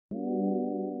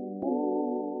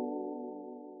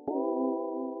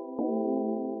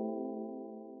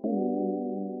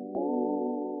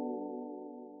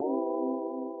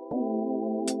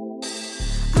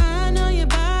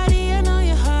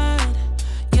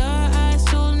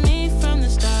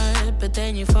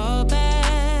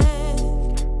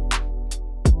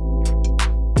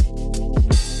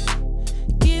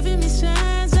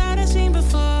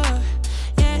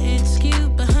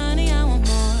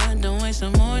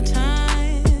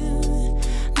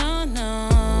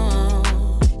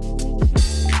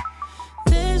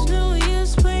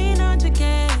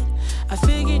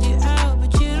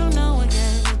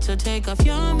take off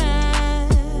your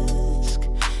mask.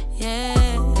 Yeah.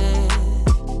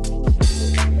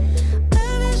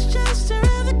 Love is just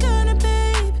around the corner,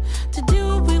 babe. To do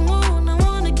what we want, I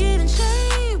wanna get in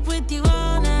shape with you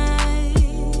all night.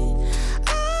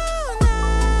 All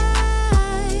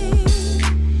night.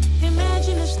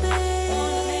 Imagine us there.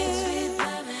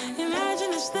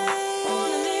 Imagine us there.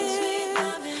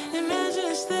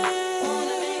 Imagine us there.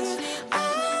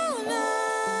 All night.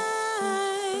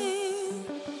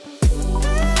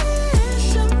 There's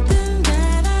something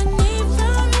that I need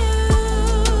from you.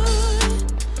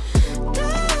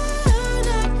 Don't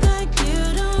act like you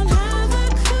don't have a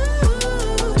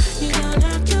clue. You don't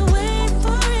have to wait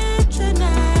for it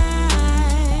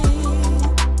tonight.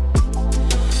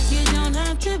 You don't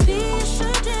have to be so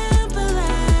damn polite.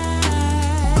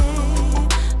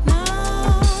 No,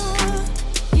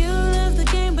 you love the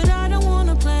game, but I don't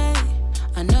wanna play.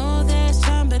 I know there's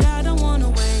time, but I don't wanna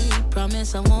wait.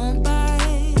 Promise I won't bite.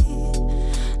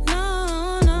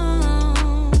 No, no.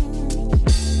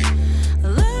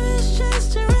 Love is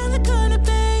just around the corner,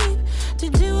 babe. To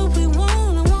do what we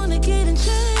want, I wanna get in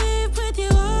shape with you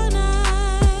all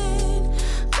night.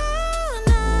 All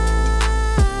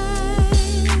night.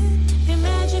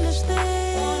 Imagine us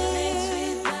there.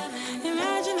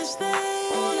 Imagine us there.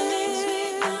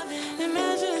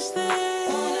 Imagine us there.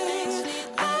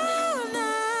 All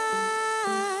night.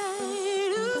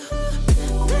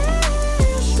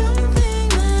 There's something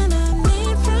that I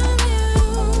need from you.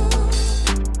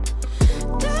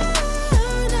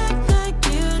 Don't act like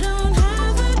you don't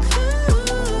have a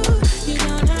clue. You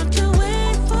don't have to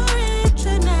wait for it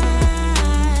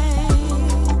tonight.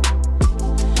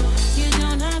 You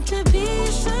don't have to be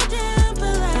so damn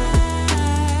polite.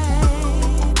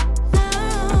 No,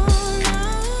 no.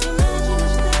 Imagine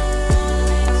us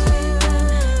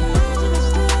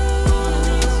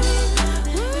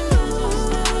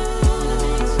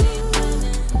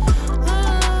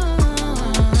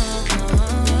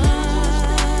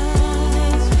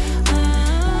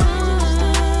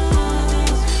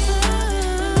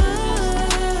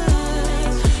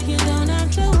You don't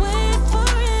have to wait for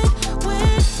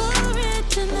it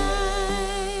tonight.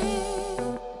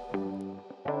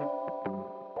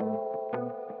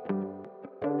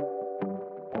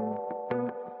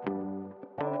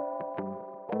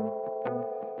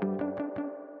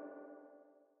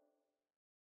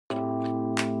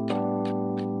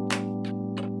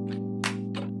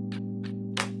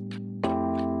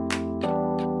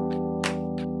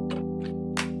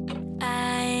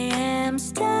 I am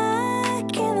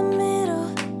stuck in the middle.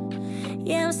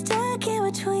 Yeah, I'm stuck in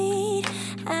between.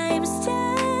 I am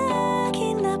stuck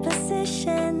in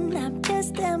opposition. I'm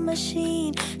just a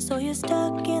machine. So you're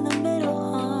stuck in the middle,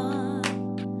 huh?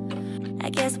 I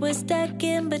guess we're stuck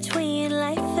in between.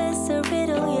 Life is a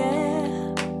riddle,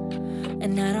 yeah.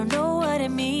 And I don't know what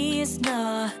it means,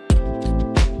 no.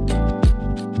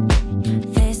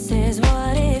 This is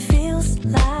what it feels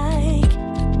like.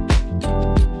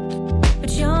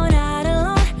 But you're not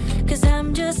alone, 'cause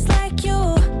I'm just like you.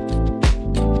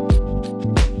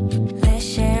 Let's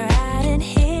share out and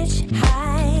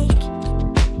hitchhike.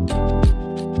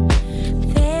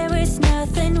 There is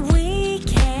nothing we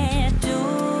can't do.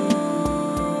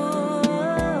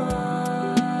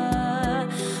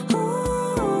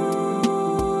 Ooh,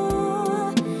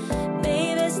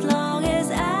 baby, it's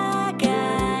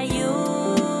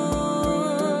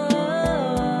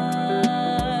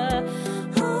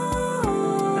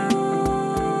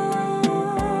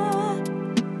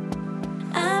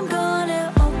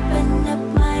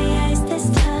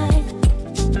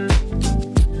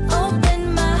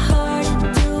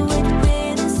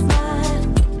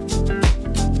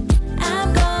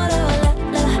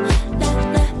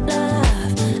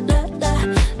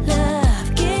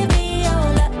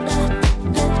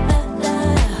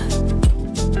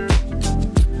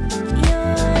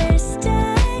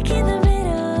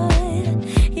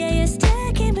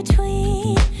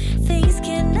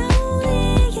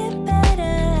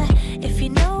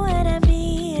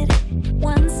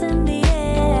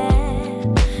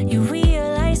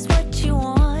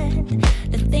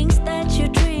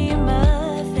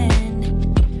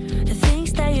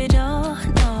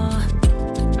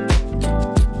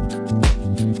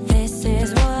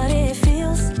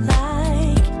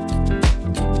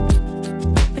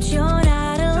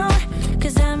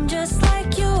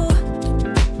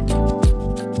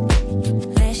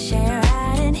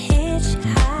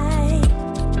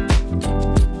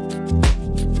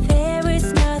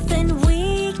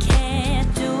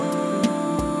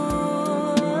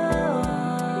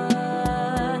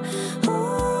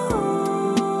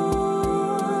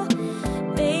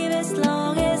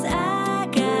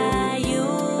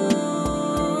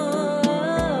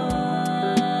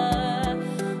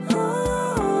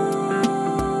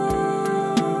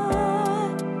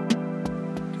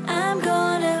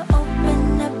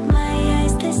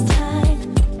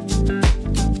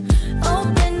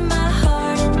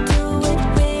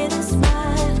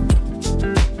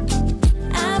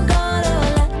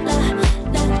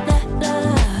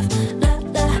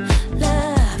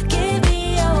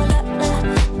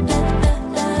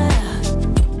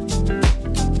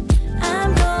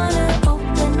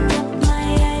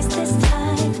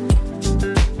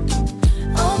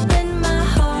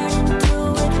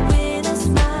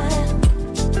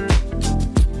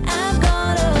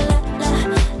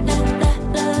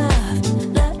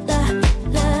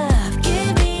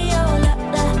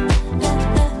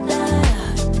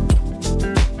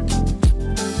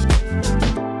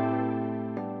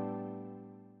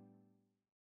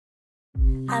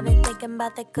thinking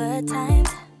about the good times.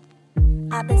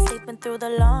 I've been sleeping through the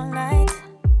long nights.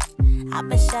 I've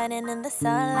been shining in the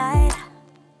sunlight.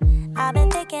 I've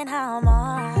been thinking how I'm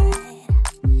alright.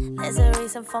 There's a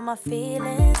reason for my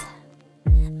feelings.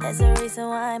 There's a reason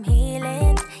why I'm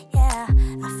healing. Yeah,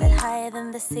 I feel higher than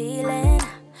the ceiling.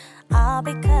 All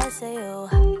because of you.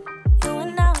 You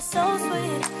and I were so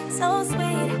sweet, so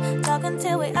sweet. Talking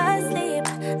till we asleep,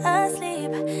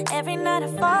 asleep. Every night I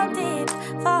fall deep,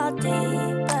 but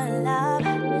love,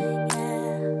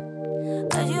 yeah.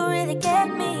 Cause you really get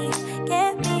me,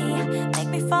 make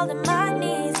me fall to my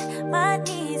knees, my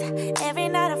knees. Every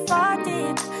night I fall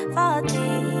deep,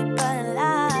 but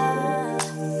love,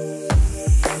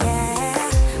 yeah.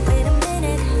 Wait a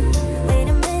minute,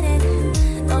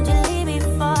 don't you leave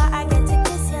before I get to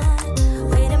kiss ya.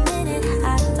 Wait a minute, I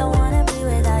don't wanna be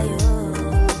without you.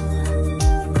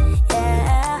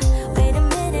 Yeah, wait a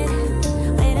minute,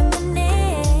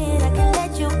 I can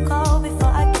let you go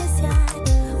before I kiss ya.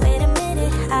 Wait a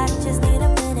minute, I just need a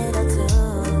minute or two.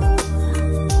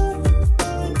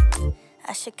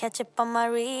 I should catch up on my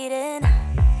reading,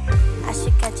 I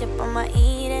should catch up on my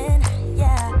eating,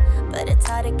 yeah. But it's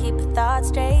hard to keep your thoughts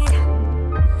straight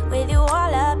with you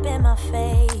all up in my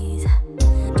face.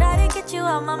 Try to get you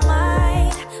out my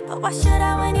mind, but why should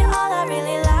I when you're all I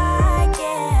really like,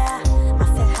 yeah. I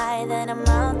feel higher than a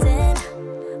mountain,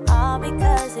 all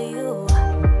because of you.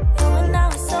 You and I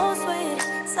were so sweet,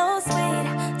 so sweet.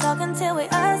 Talking till we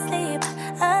asleep,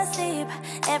 asleep.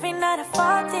 Every night I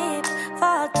fall deep,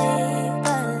 but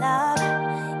love,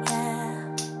 yeah.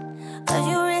 Cause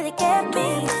you really get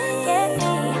me,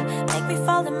 make me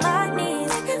fall to my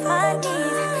knees, my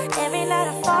knees. Every night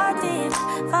I fall deep,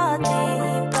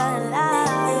 but love.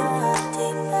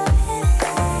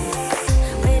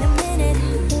 Wait a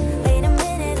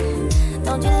minute,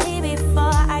 don't you leave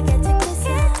before I get to kiss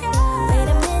ya. Wait a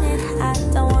minute, I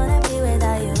don't wanna be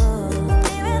without you.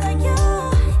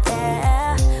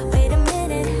 Yeah, wait a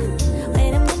minute,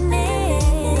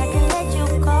 I can let you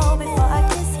go before I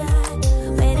kiss ya.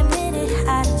 Wait a minute,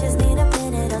 I just need a minute.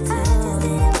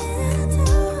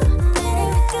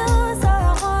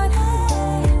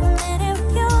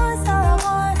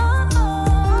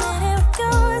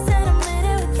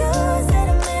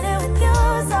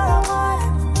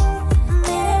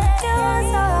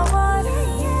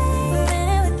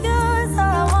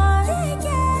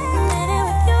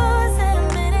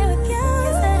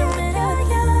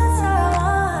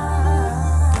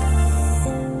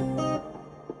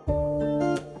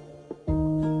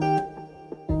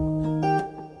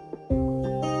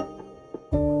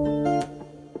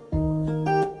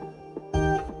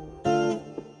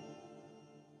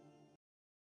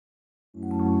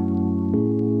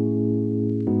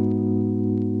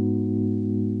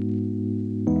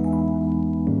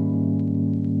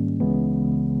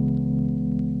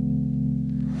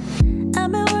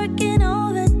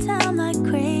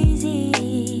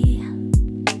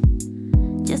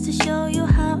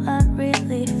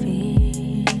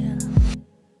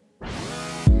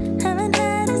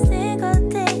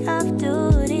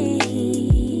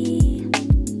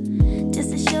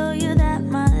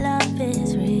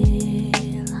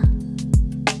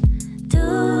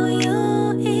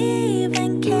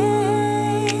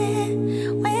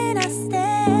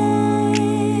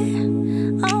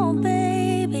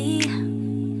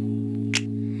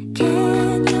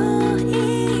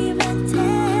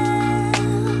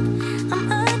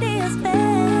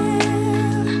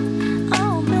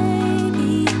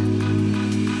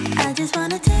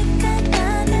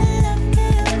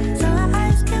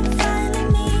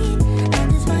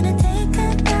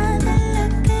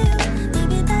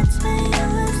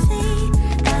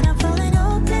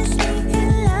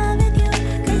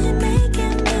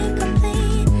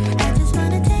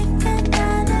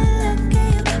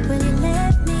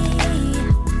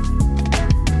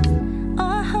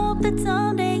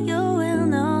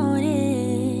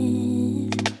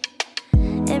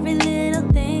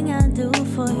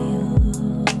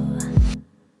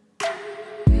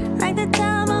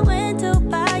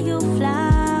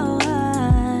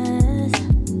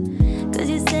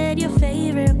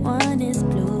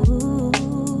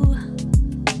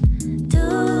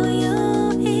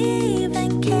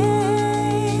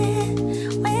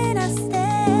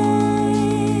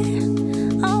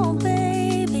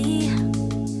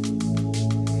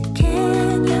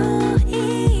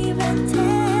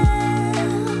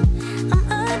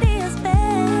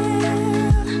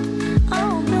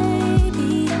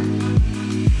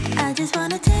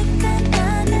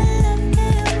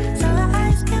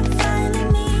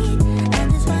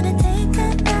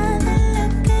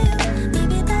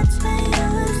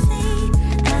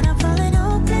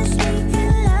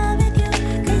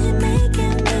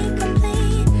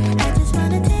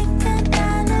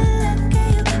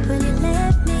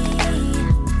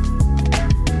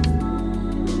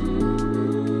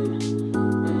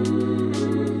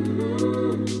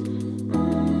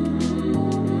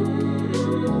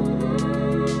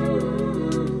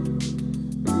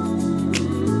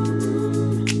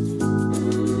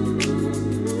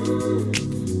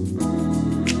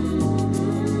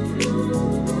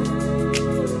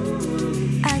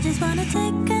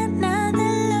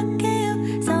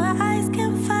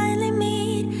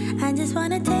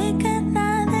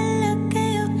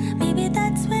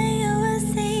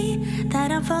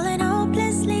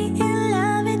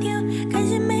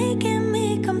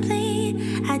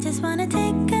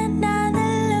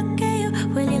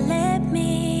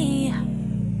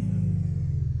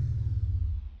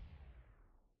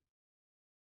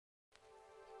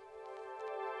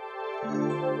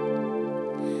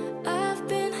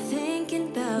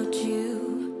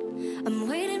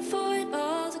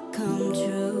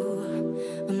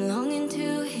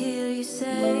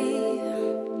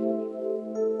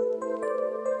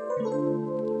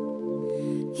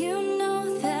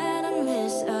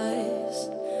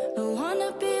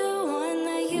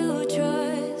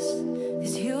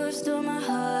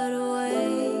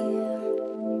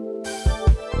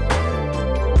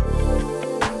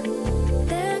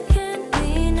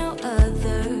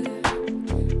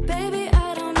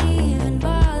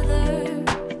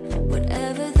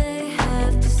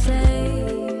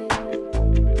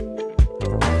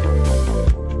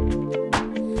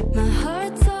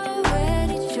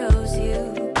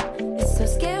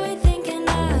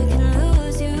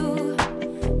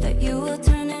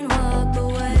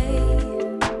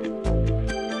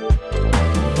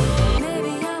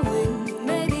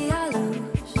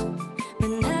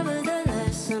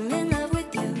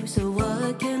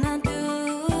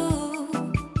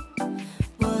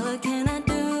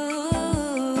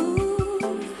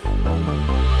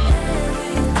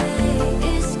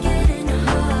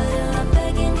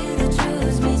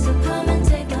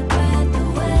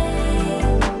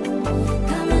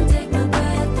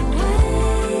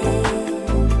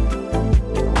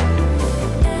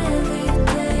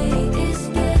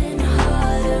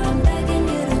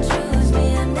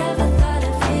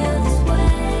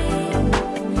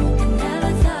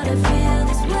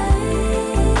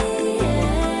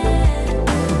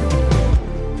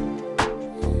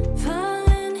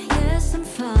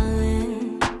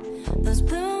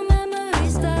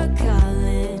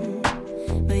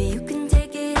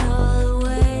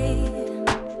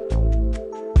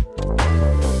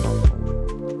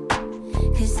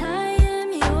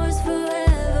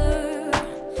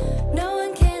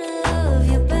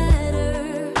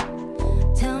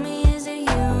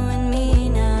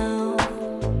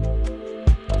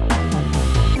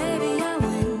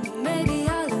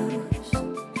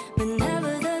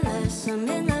 'cause I'm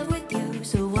in love with you.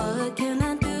 So what can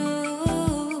I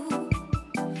do?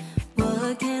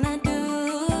 What can I do?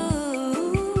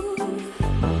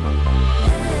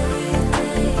 Every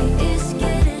day is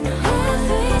getting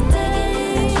harder. Every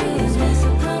day you choose me, so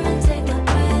come and take my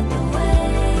breath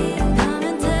away. Come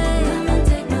and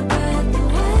take my breath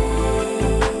away.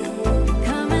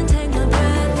 Come and take my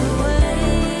breath away.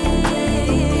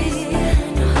 It's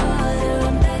getting harder.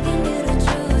 I'm begging you to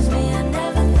choose me. I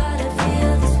never thought I'd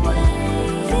feel this way.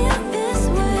 Feel this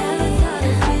way. Never thought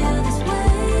I'd feel this way.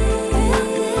 Feel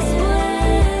this way.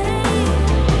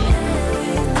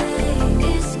 Every day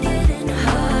is getting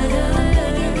harder. I'm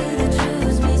begging you to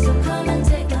choose me, so come and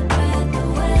take my breath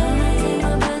away. Come and take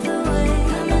my breath away.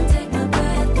 Come and take my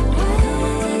breath away.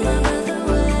 Come and take my breath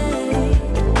away.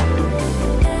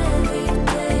 Every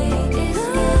day is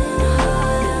getting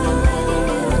harder. I'm begging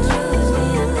you to choose me.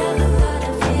 I never thought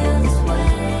I'd feel this way.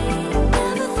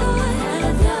 Never thought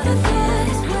I'd feel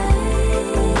this way.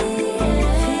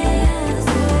 Feel this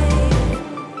way.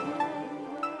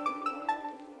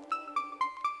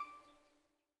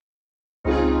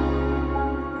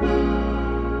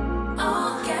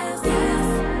 Oh, yes, yes.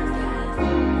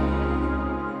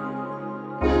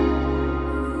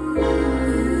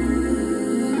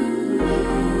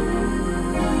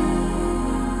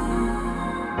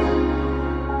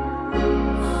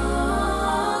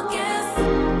 Oh, yes.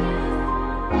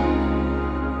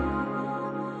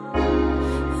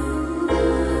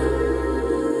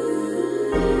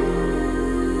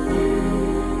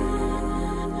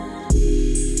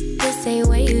 This ain't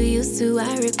what you used to. I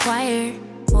require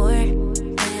more,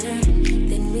 better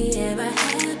than we ever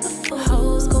had before.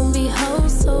 Hoes gon' be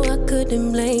hoes, so I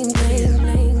couldn't blame.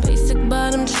 Basic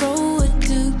bottom troll, what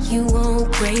do you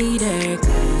want greater?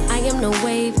 I am no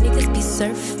wave, niggas be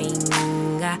surfing.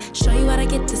 I show you how to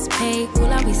get this pay,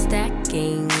 will I be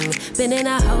stacking? Been in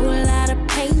a whole lot of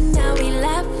pain, now we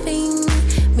laughing.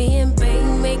 Me and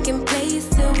Bang making plays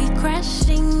till we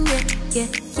crashing. Yeah.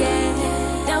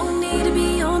 Don't need to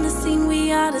be on the scene,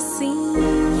 we are the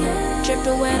scene.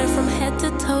 Dripping wetter from head to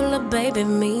toe, la baby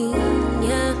me.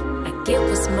 Yeah, I get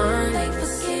what's mine.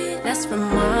 Let's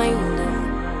remind them,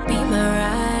 be my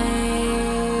ride.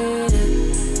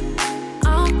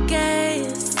 All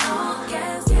gas.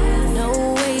 No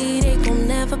way they gon'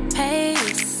 never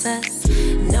pace us.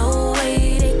 No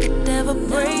way they could ever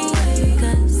break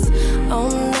us.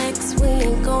 On next, we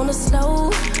ain't gonna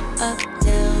slow up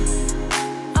now.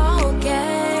 All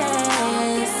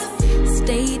gas.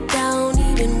 Stay down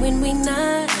even when we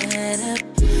not up.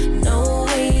 No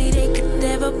way they could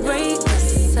ever break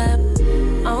us up.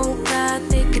 On God,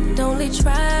 they could only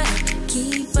try to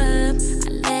keep up. I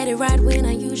let it ride when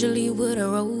I usually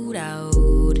would've rolled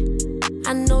out.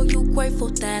 I know you grateful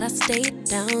that I stayed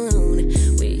down.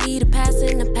 We either pass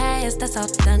in the past, that's all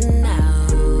done now.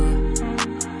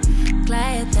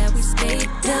 Glad that we stayed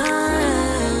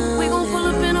down. We gon' pull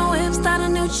up in a whip, start a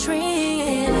new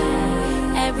trend.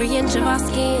 Every inch of our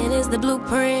skin is the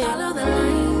blueprint. Follow the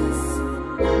lines.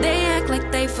 They act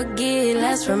like they forget,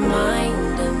 let's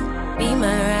remind them, be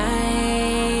my ride.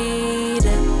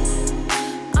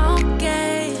 All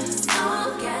gas.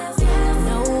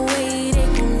 No way they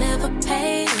can never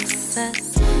pace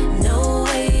us. No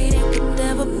way they could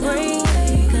ever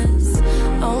break us.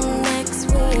 On next,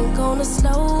 we ain't gonna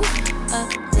slow up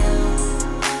now.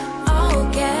 All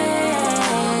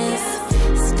gas.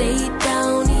 Stay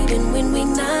down even when we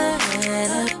not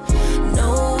up. No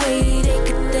way they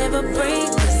could ever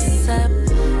break us up.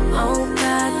 On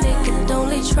God, they could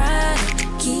only try to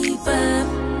keep up.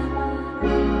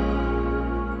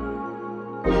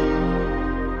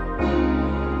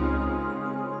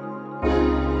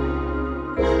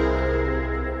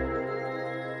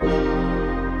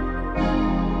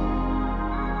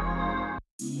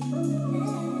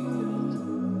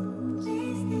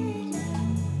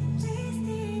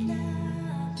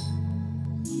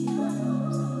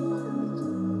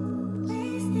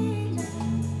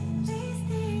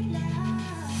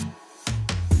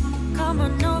 Come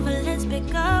on over, let's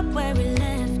pick up where we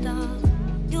left off.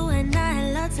 You and I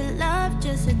had lots of love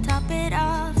just to top it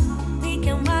off. We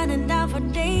can wind it down for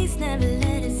days, never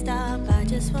let it stop. I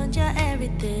just want your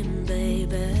everything,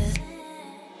 baby.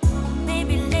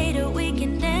 Maybe later we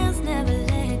can dance, never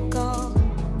let go.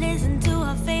 Listen to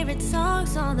our favorite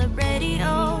songs on the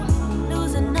radio.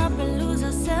 Losing up and lose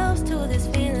ourselves to this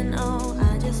feeling, oh.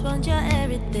 I just want your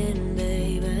everything,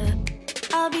 baby.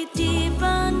 I'll be deep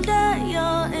under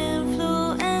your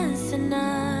influence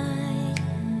tonight.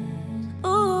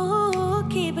 Ooh,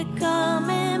 keep it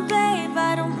coming, babe.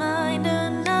 I don't mind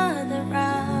another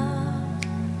round.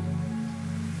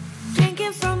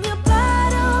 Drinking from your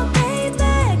bottle, babe.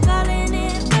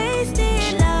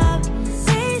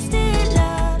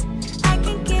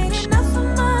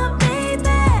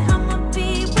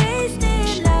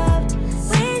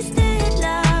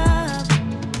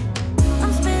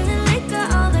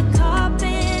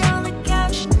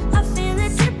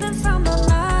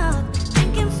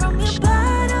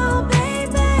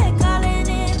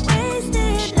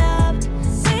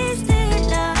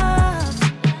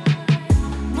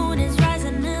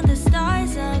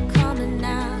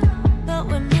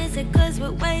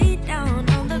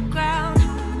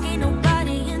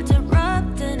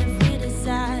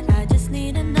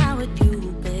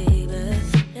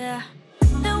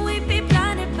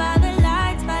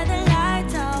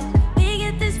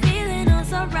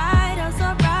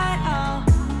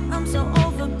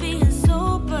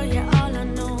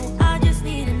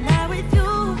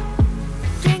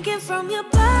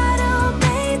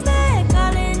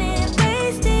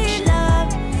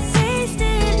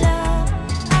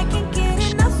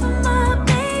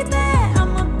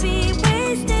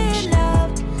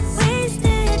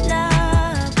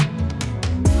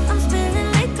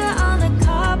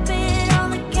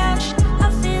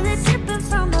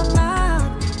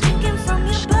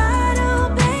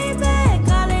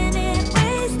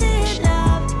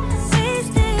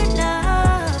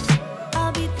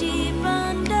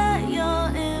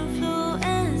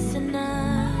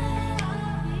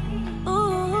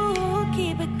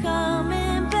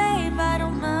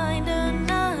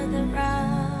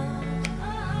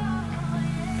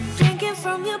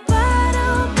 from your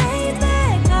bottle,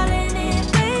 baby, calling it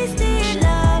wasted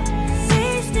love,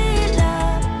 wasted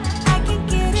love. I can't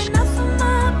get enough of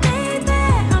my baby.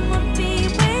 I'ma be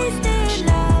wasted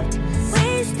love,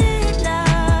 wasted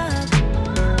love.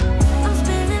 I'm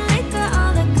spilling liquor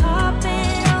on the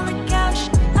carpet, on the couch.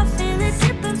 I feel it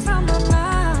dripping from my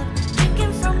mouth.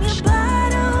 Drinking from your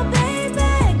bottle,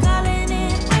 baby, calling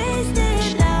it wasted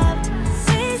love,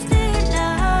 wasted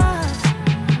love.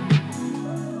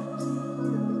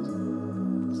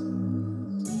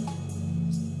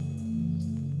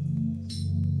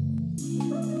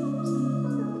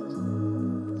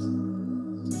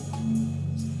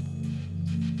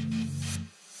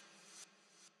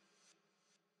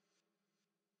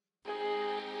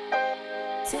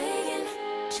 Taking,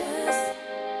 just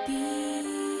be.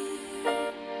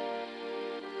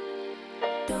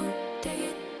 Don't take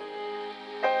it.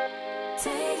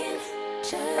 Taking,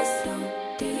 just don't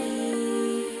be.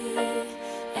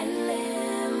 And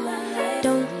live my life.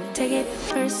 Don't take it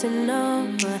personal.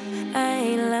 I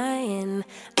ain't lying.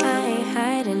 I ain't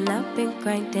hiding. I've been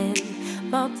grinding,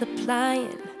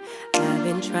 multiplying. I've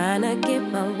been trying to get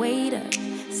my weight up,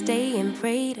 staying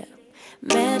prayed up,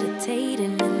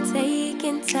 meditating and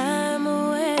taking time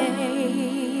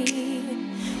away.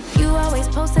 You always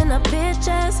posting up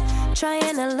pictures,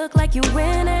 trying to look like you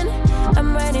winning.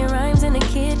 I'm writing rhymes in the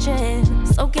kitchen,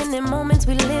 soaking in moments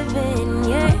we live in,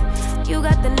 yeah. You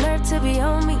got the nerve to be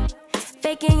on me,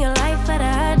 faking your life for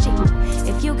the IG.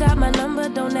 If you got my number,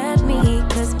 don't add me,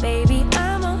 cause baby,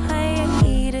 I'm on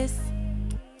hiatus.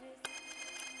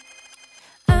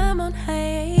 I'm on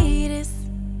hiatus.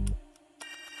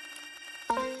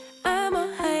 I'm on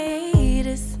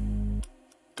hiatus.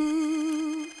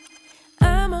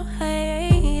 I'm on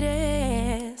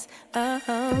hiatus.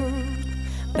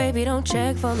 Baby, don't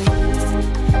check for me.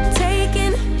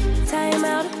 Taking time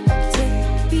out to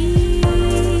be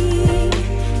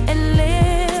and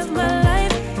live my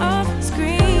life off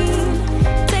screen.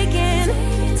 Taking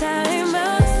time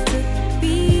out to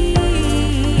be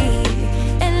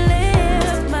and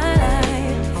live my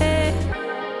life. Hey.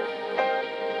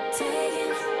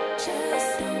 Taking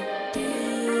just don't be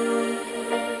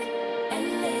and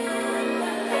live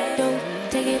my life. Don't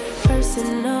take it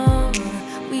personal.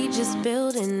 We just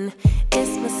building.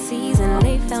 It's my season.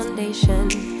 Lay foundation.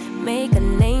 Make a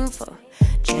name for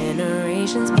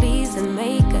generations. Please and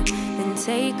make a. Then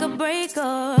take a break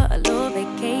or a little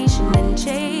vacation and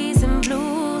chasing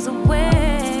blues away.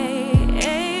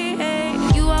 Hey, hey.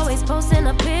 You always posting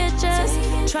up pictures,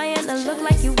 trying to look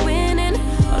like you winning,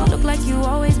 or look like you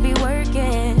always be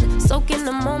working, soaking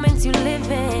the moments you live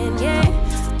in, yeah.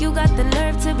 You got the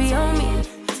nerve to be on me,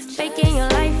 faking your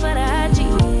life for the IG.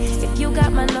 If you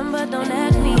got my number, don't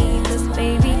add me, cause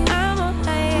baby, I'm on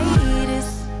hiatus.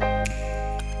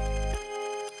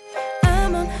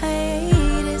 I'm on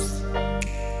hiatus.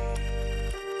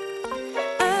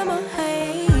 I'm on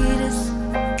hiatus.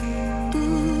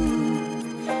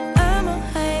 I'm on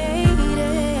hiatus.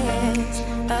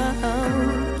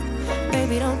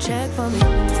 Baby, don't check for me.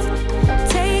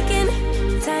 Taking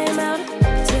time out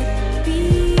to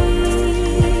be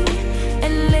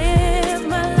and live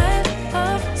my life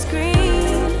off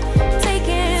screen.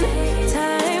 Taking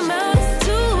time out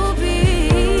to be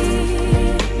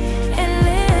and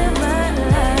live my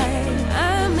life.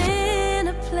 I'm in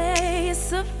a place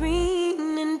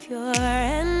serene and pure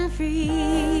and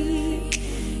free.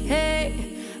 Hey,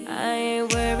 I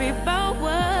ain't worried about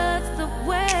what's the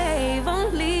wave,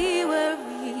 only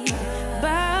worry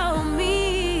about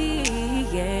me,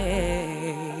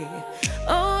 yeah.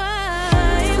 Oh,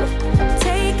 I'm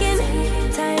taking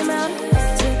time out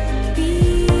to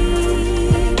be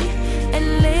and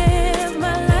live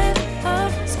my life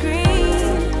off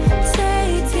screen.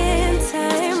 Taking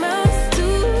time out to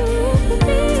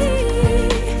be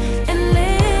and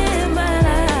live my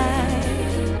life.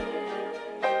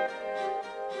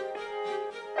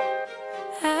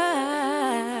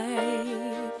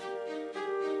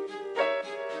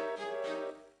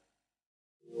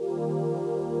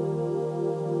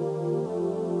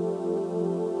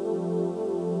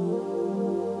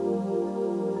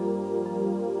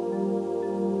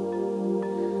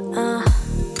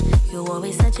 You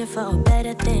always searching for a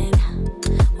better thing,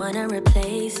 wanna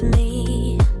replace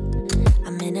me.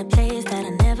 I'm in a place that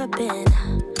I've never been.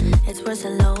 It's worse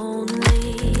and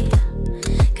lonely.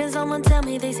 Cause someone tell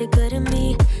me they see good in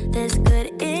me, there's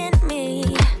good in me.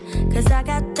 Cause I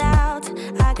got doubts,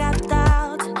 I got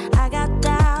doubts, I got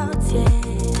doubts, yeah.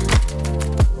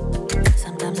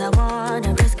 Sometimes I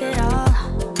wanna risk it all,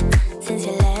 since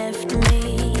you left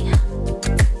me.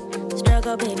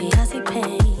 Struggle, baby, I see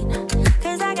pain.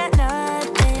 Cause I got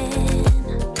nothing.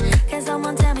 Cause someone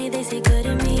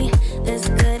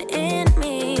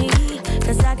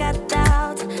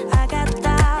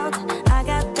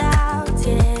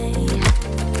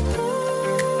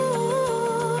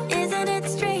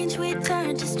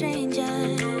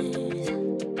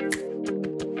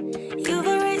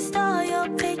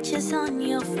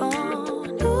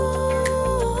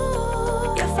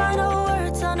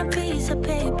on a piece of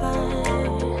paper.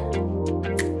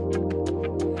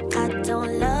 I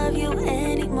don't love you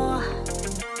anymore.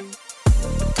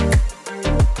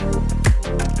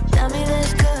 Tell me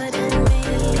there's good in me,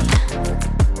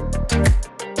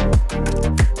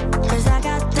 'cause I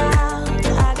got doubt,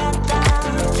 I got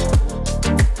doubt.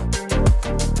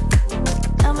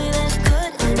 Tell me there's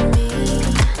good in me,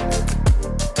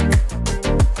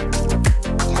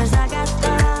 'cause I got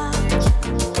doubt.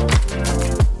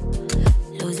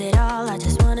 Lose it all, I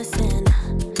just wanna sin.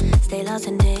 Stay lost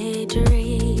in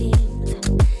daydreams,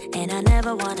 and I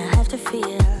never wanna have to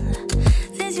fear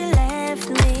since you left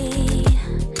me.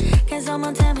 Can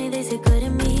someone tell me there's good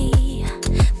in me?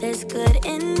 There's good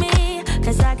in me,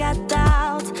 'cause I got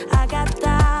doubts, I got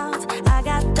doubts, I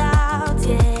got doubts,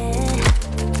 yeah.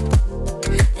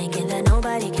 Thinking that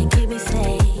nobody can keep me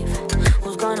safe.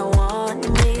 Who's gonna want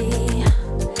me?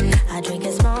 I drink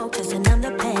and smoke just to numb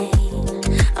the pain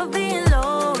of being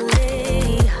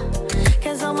lonely.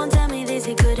 Can someone tell me there's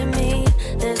good in me?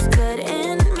 There's good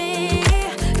in me,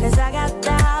 'cause I got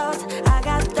doubts, I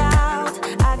got doubts,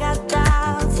 I got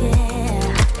doubts,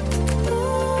 yeah.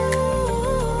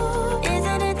 Ooh,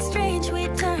 isn't it strange we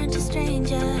turn to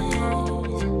strangers?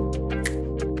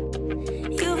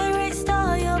 You've erased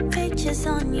all your pictures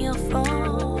on your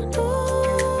phone.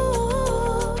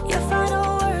 Ooh, your final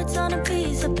words on a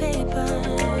piece of paper.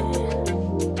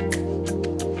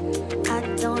 I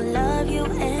don't love you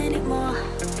anymore.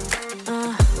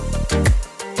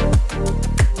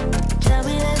 Tell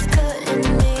me there's good in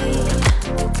me,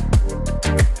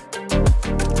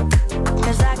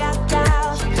 'cause I got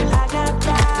doubts,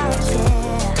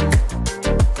 yeah.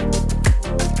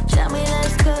 Tell me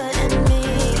there's good in me,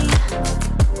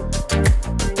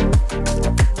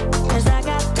 'cause I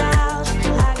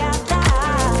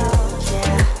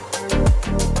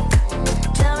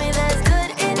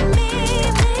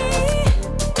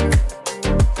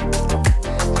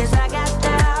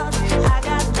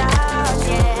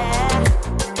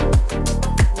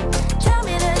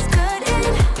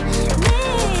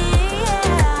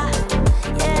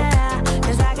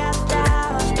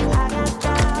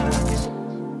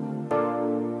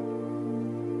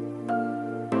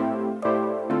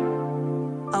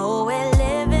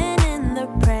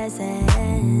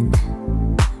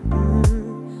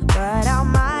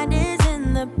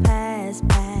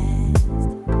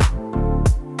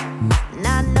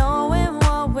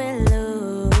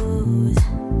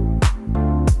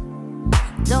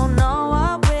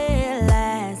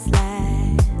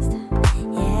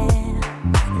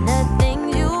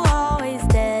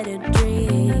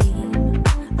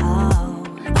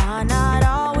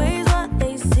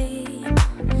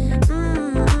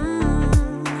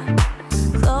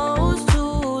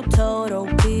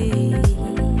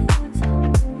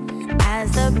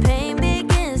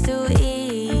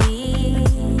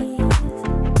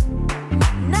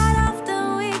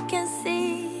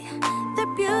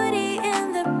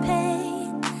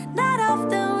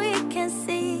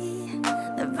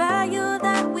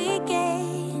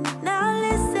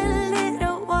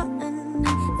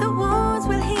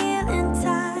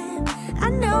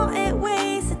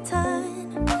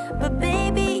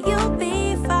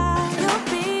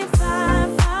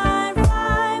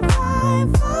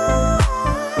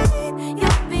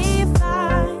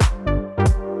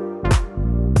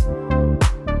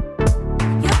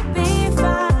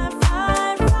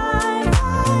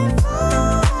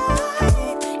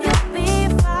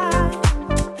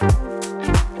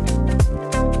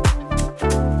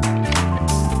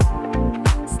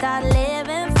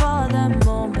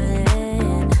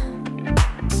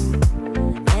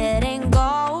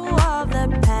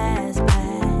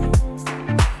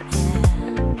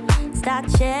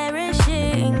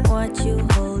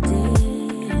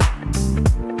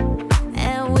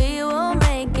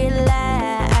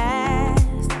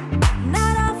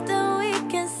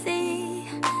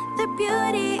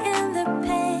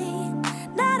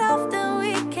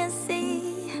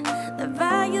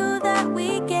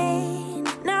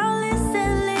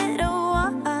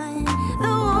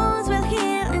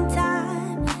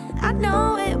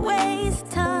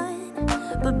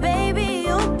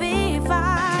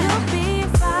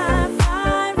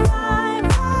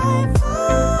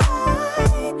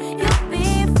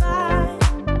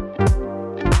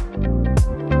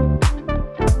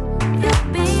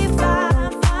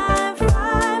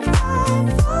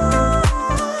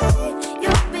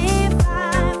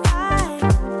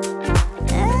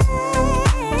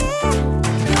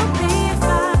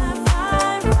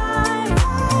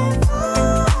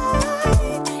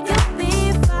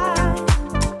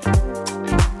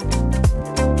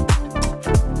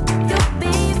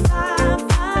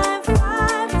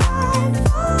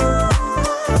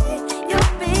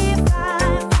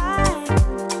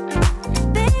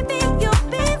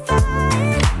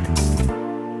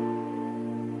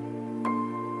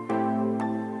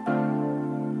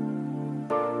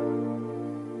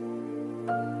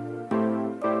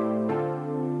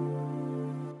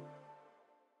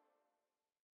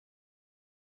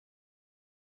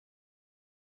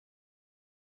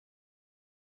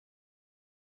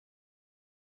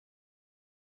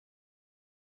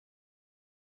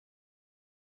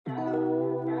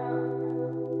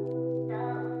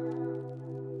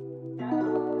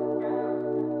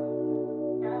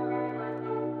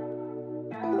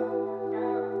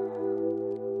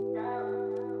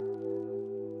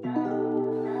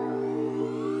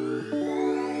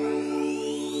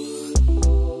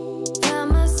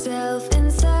Found myself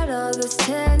inside all this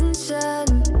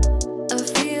tension, a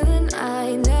feeling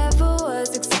I never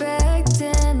was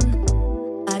expecting.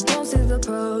 I don't see the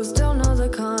pros, don't know the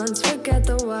cons, forget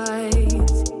the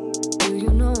whys. Do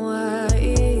you know why?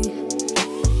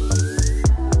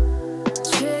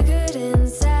 Triggered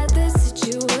inside this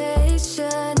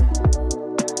situation,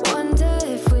 wonder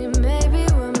if we maybe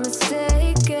were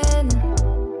mistaken.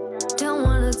 Don't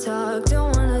wanna talk,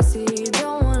 don't wanna see,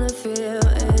 don't wanna feel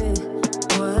it.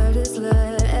 What is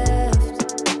left?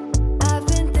 I've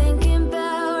been thinking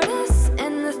about us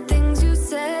and the things you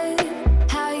say,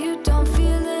 how you don't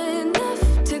feel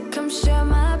enough to come share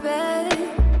my bed.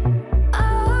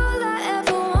 All I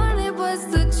ever wanted was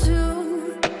the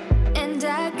truth, and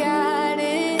I got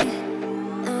it.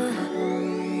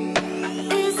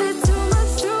 Is it too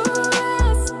much to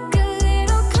ask? A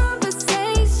little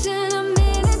conversation, a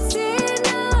minute's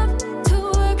enough to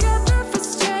work out the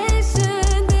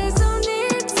frustration. There's no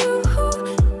need to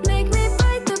make me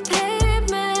bite the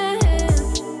pavement.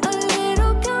 A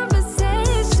little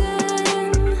conversation.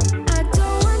 I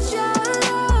don't want your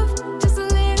love, just a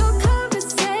little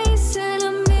conversation.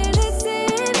 A minute's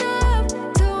enough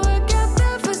to work out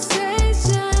the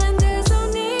frustration. There's no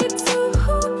need to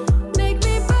make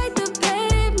me bite the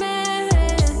pavement.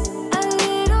 A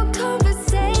little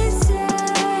conversation.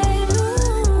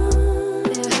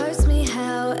 It hurts me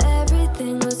how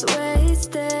everything was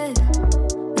wasted.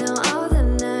 Now all the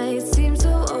nights seem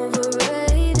so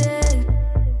overrated.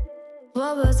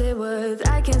 What was it worth?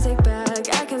 I can't take back,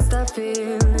 I can't stop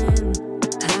feeling.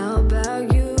 How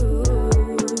about you?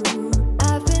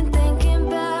 I've been thinking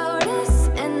about us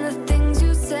and the things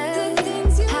you said,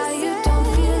 how you don't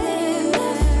feel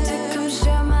enough to come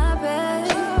share my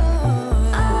bed.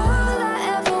 All I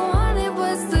ever wanted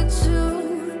was the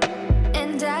truth,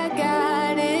 and I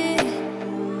got it.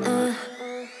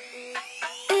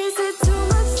 Is it too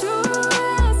much to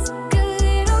ask? A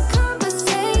little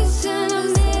conversation, a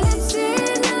minute's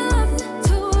enough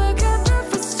to work out the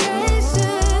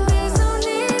frustration. There's no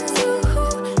need to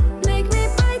make me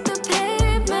bite the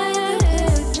pavement.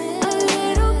 A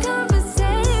little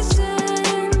conversation.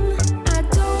 I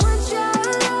don't want your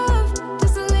love,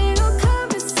 just a little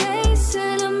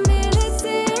conversation. A minute's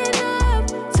enough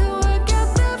to work out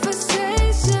the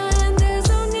frustration. There's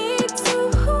no need to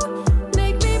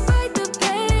make me bite the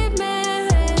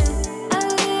pavement. A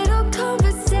little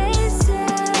conversation.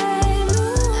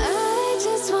 I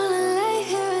just wanna lay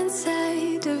here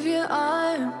inside of your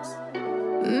arms.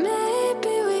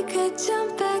 Maybe we could jump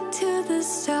back to the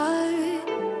start.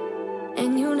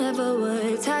 And you never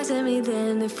would talk to me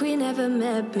then if we never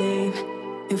met, babe.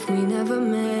 If we never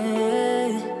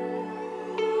met.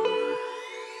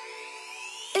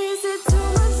 Is it too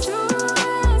much to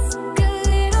ask? A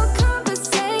little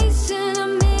conversation, a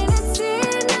minute's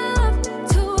enough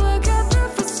to work out the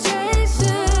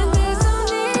frustration. There's no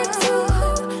need to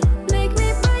make me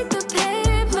bite the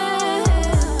pavement.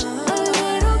 A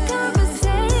little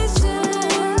conversation.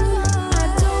 I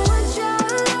don't want your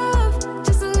love,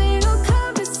 just a little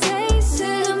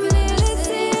conversation. A minute's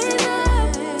enough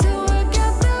to work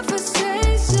out the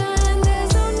frustration.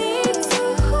 There's no need to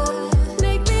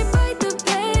make me bite the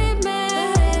pavement.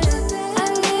 A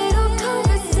little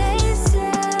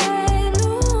conversation.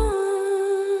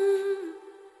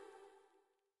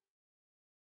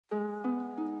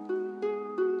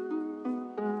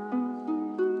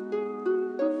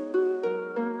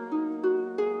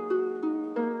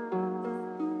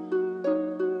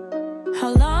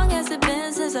 How long has it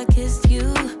been since I kissed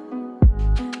you?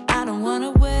 I don't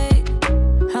wanna wait.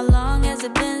 How long has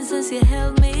it been since you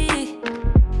held me?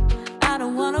 I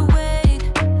don't wanna wait.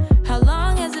 How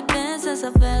long has it been since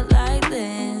I felt like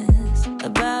this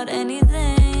about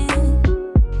anything?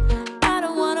 I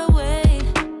don't wanna wait.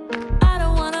 I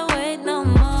don't wanna wait no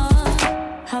more.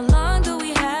 How long do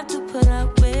we have to put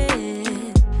up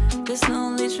with this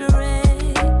lonely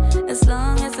charade? As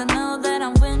long as I know that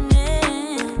I'm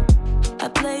winning, I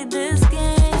played this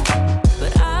game.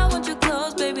 But I want you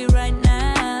close, baby, right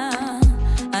now.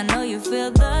 I know you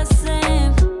feel the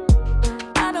same.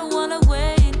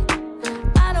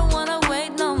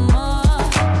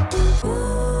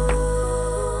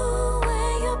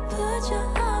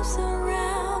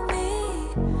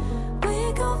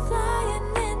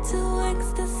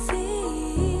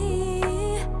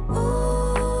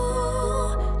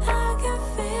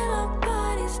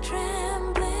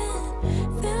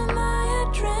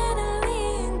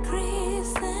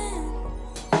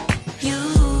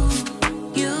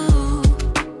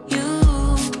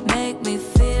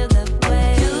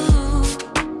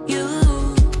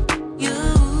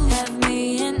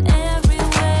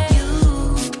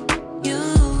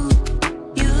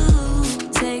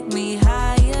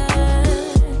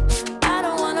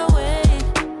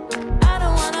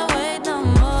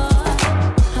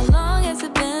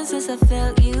 I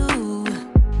felt you.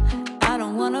 I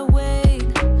don't wanna wait.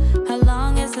 How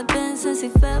long has it been since you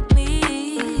felt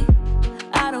me?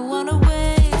 I don't wanna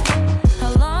wait.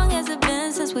 How long has it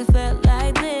been since we felt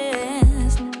like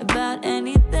this? About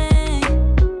anything.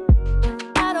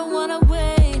 I don't wanna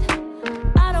wait.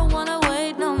 I don't wanna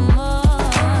wait no more.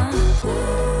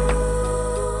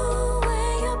 Ooh,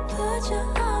 when you put your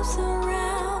arms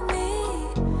around me,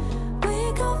 we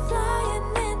go flying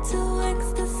into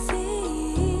ecstasy.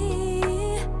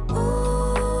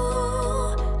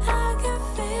 Ooh, I can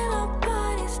feel our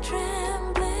bodies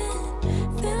trembling,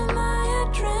 feel my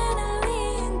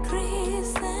adrenaline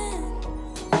increasing.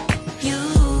 You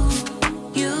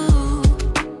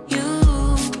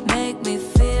make me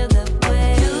feel that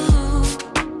way.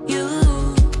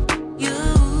 You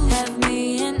have me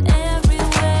in every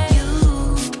way.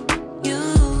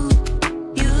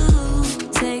 You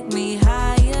take me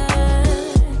higher.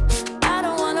 I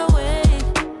don't wanna wait.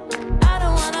 I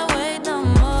don't wanna wait no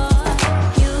more.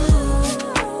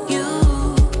 You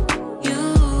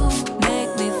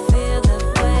make me feel that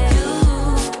way.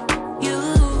 You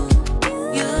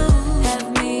have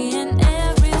me in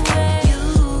every way.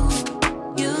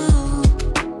 You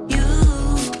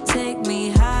take me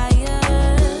higher.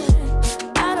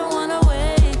 I don't wanna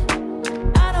wait.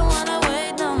 I don't wanna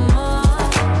wait no more.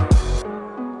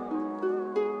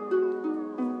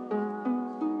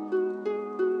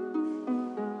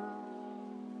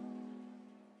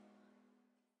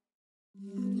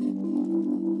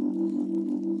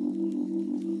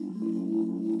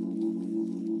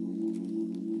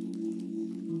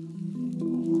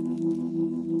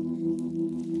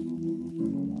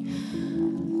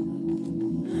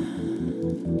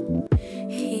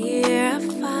 Here I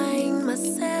find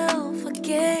myself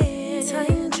again,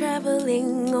 time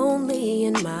traveling only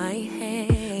in my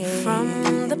head. From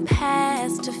the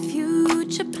past to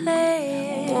future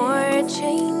play, or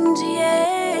change,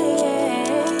 yeah.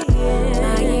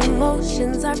 My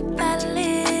emotions are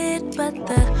valid, but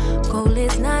the goal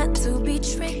is not to be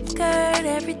triggered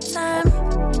every time.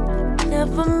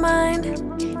 Never mind,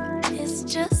 it's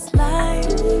just life.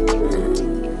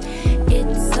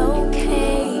 It's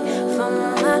okay for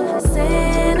my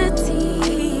sanity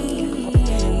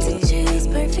to choose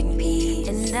perfect peace,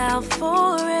 and I'll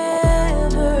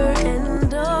forever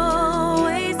and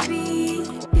always be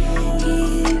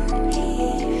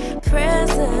here,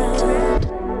 present.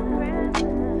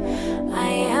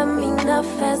 I am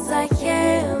enough as I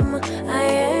am. I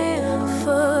am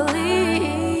fully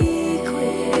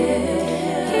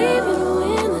equipped, even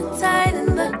when the tide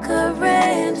and the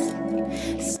current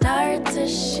start to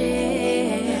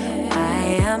share. I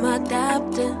am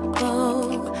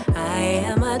adaptable. I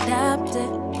am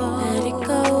adaptable. Let it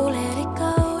go, let it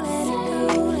go, let it go,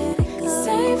 let it go.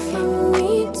 Safe for me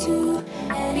to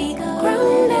be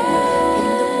grounded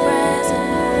in the present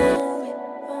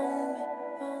moment.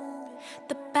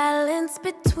 The balance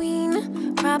between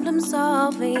problem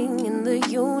solving and the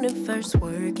universe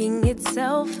working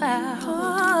itself out.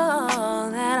 All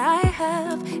that I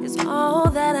have is all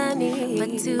that I need,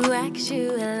 but to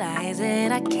actualize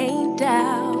it I can't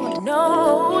doubt,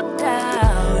 no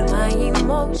doubt. My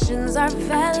emotions are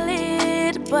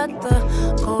valid, but the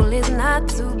goal is not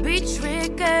to be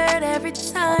triggered every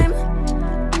time.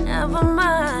 Never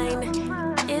mind,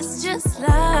 it's just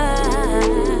life.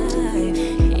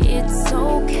 It's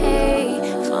okay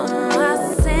for my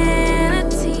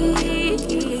sanity.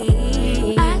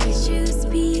 I choose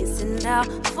peace, and I'll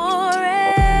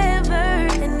forever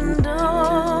and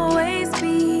always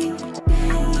be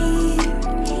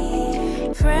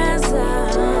here,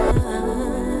 present.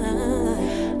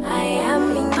 I am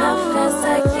enough as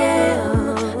I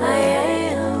am. I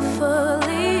am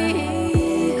fully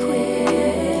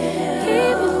equipped,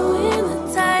 even when the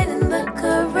tide and the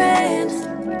current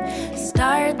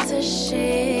start to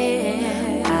share.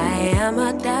 I am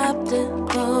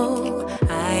adaptable.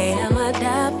 I am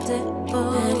adaptable.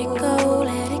 Let it go,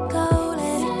 let it go,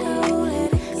 let it go, let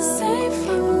it go. Safe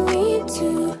for me to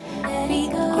be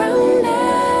grounded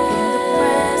in the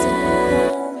present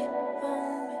moment.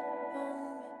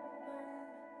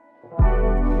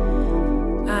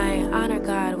 I honor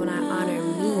God when I honor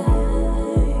me.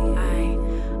 I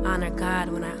honor God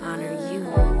when I honor you.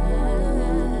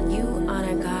 You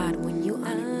honor God when you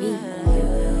honor me.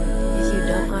 If you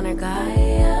don't honor God,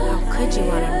 how could you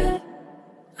honor me?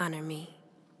 Honor me.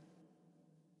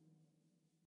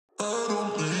 I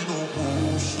don't need no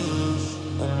roses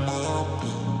on my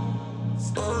bed. If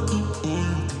I could pull you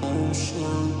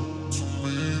closer to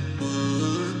me,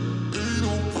 babe. Ain't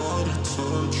nobody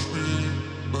touch me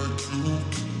like you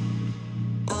can.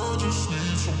 I just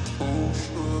need some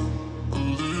closure, a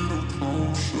little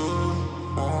closure.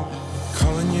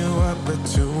 Calling you up at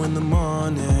 2 in the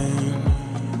morning,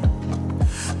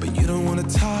 but you don't wanna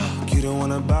talk, you don't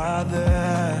wanna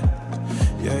bother.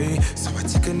 Yeah, so I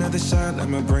take another shot, let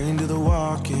my brain do the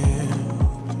walking.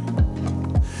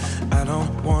 I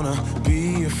don't wanna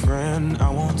be a friend, I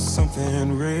want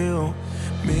something real.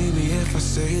 Maybe if I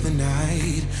stay the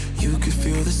night, you could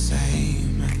feel the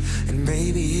same. And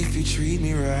maybe if you treat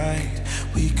me right,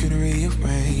 we could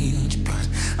rearrange. But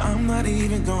I'm not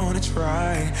even gonna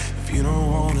try if you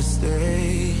don't wanna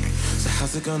stay. So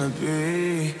how's it gonna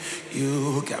be?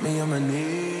 You got me on my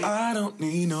knees. I don't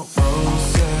need no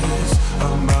roses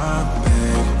on my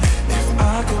bed. If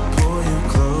I could pull you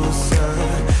closer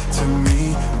to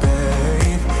me,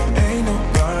 babe, ain't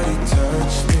nobody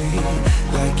touch me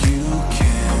like you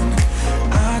can.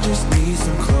 I just need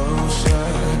some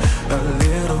closure, a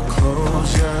little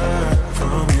closure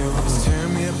from you. Just tear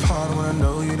me apart when I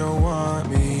know you don't want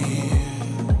me.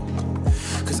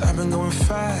 Cause I've been going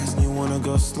fast and you wanna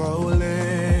go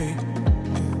slowly.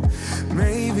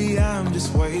 Maybe I'm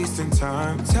just wasting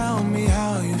time. Tell me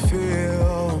how you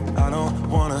feel. I don't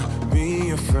wanna be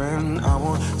your friend, I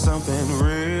want something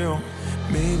real.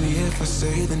 Maybe if I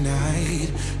stay the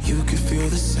night, you could feel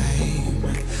the same.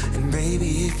 And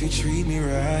maybe if you treat me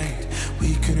right,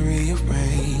 we could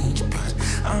rearrange. But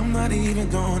I'm not even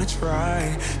gonna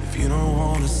try if you don't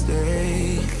wanna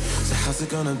stay. So how's it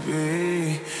gonna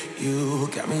be? You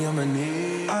got me on my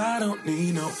knees. I don't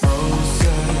need no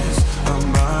roses on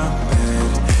my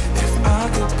bed. If I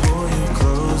could pull you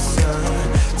closer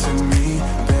to me,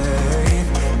 babe,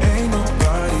 ain't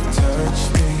nobody touch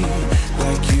me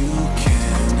like you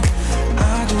can.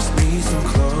 I just need some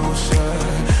closure,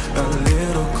 a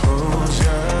little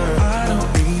closure. I don't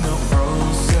need no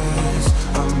roses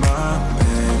on my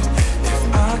bed. If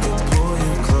I could pull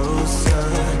you closer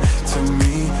to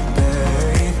me,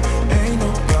 babe, ain't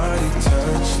nobody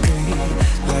touch me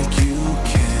like you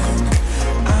can.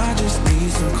 I just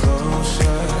need some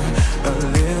closure, a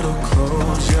little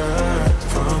closure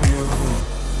from you.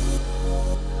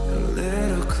 A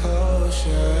little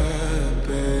closure,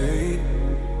 babe.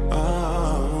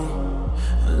 Oh,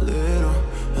 a little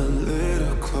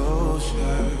closure.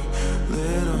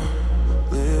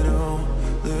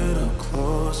 Little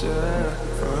closure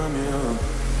from you.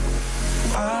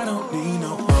 I don't need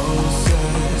no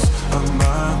roses on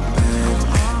my bed.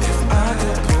 If I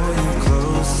could pull you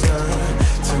closer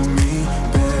to me,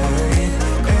 babe,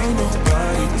 ain't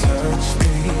nobody touch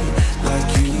me like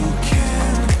you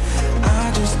can.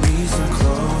 I just need some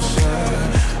closure,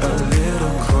 a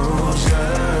little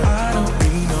closure. I don't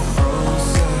need no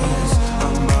roses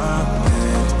on my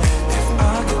bed. If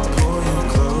I could pull you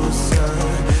closer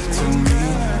to me,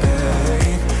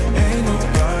 babe, ain't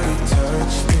nobody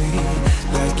touch me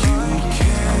like you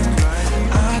can.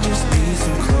 I just need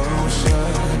some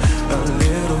closure, a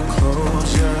little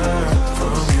closure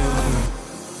from you.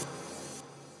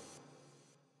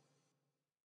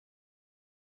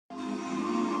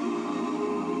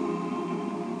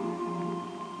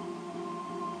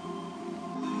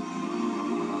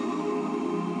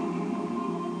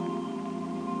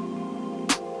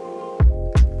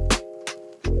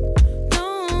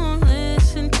 Don't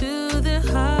listen to the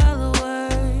hollow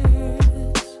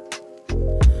words.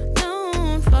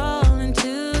 Don't fall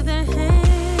into their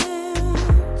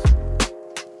hands.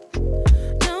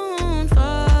 Don't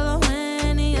follow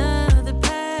any other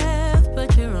path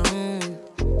but your own.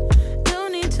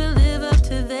 Don't need to live up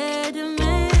to their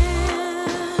demands.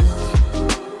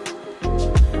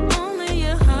 Only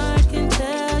your heart can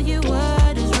tell you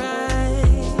what is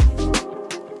right.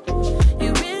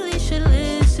 You really should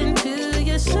listen to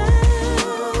yourself.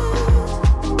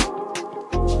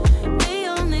 The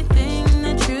only thing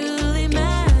that truly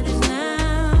matters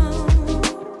now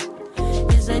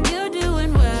is that you're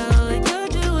doing well, you're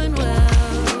doing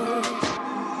well.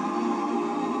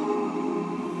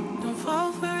 Don't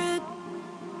fall for it.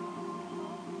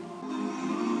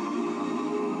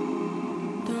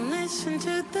 Don't listen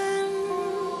to them.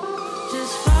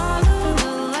 Just follow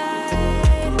the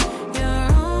light. You're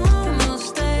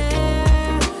almost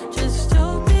there. Just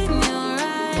open your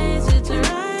eyes, it's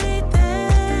right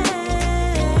there.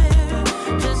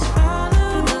 Just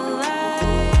follow the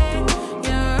light.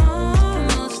 You're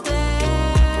almost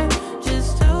there.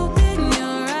 Just open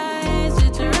your eyes,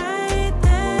 it's right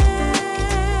there.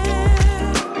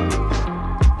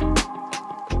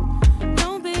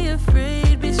 Don't be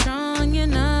afraid, be strong, you're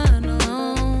not alone.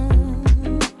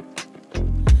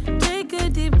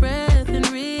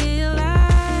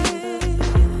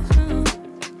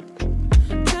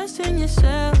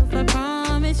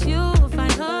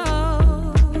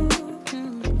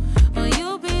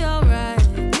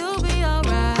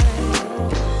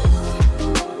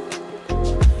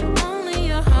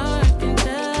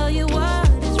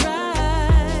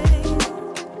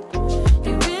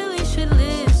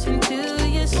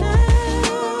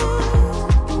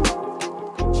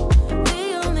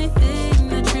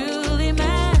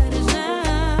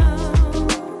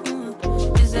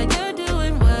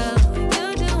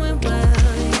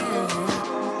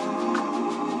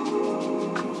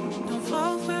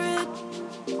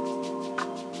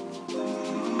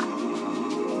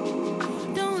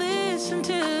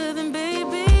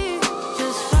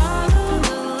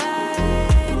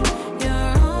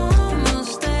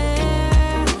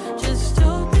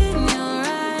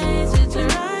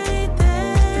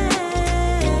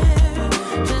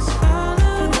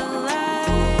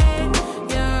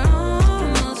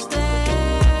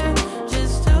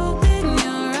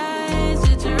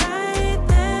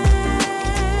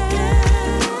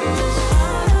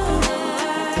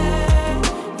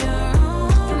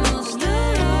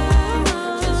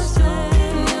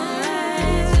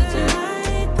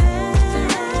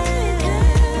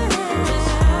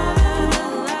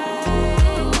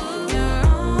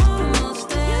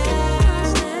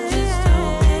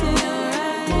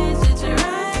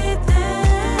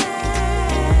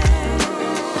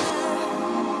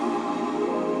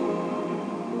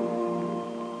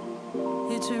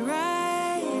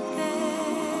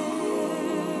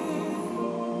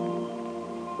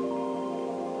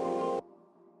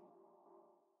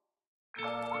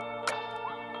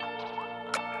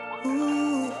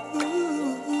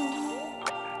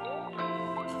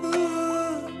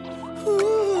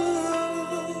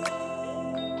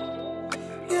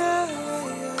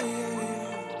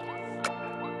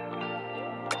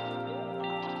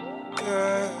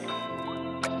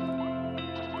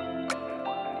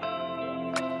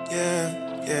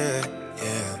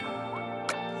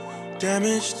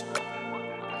 damaged.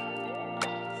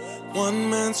 One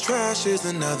man's trash is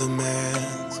another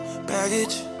man's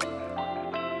baggage.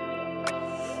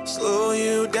 Slow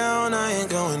you down, I ain't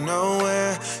going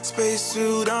nowhere.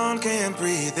 Spacesuit on, can't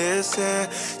breathe this air.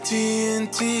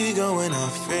 TNT going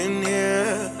off in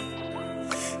here.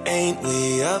 Ain't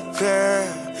we up there?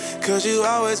 Cause you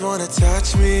always wanna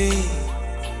touch me.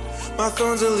 My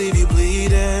thorns will leave you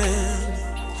bleeding.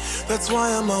 That's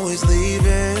why I'm always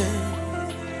leaving.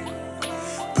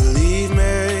 Believe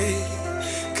me,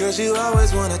 cause you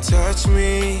always wanna touch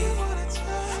me.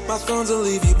 My thorns will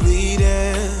leave you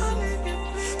bleeding.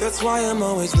 That's why I'm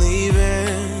always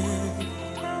leaving.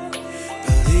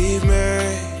 Believe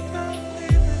me.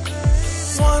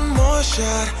 One more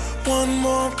shot, one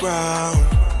more round.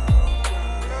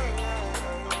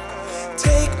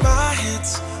 Take my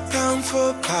hits, pound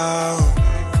for pound.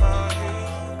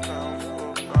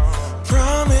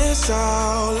 Promise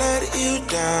I'll let you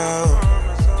down.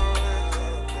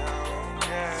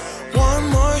 One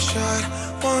more shot,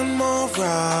 one more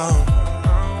round.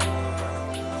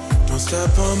 Don't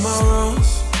step on my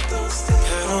rose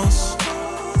petals.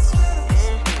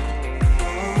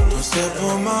 Don't step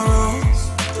on my rose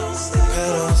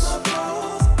petals.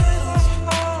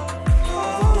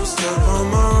 Don't step on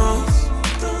my rose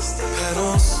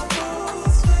petals.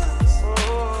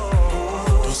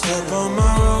 Don't step on my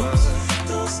rose.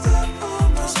 Don't step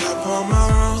on my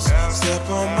rose. Step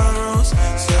on my rose.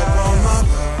 Step on my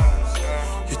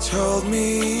rose. You told me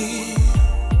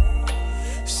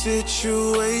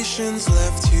situations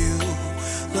left you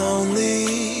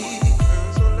lonely.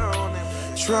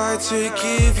 Tried to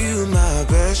give you my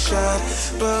best shot,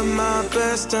 but my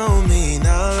best don't mean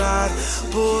a lot.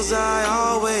 Bullseye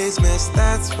always miss,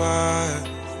 that's why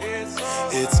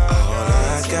it's all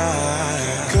I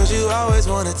got. Cause you always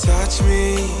wanna touch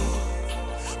me.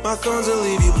 My thorns will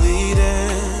leave you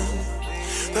bleeding.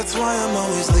 That's why I'm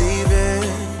always leaving.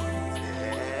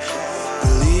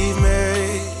 Believe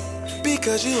me,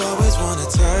 because you always wanna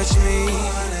touch me.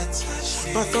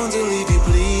 My thorns will leave you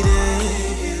bleeding.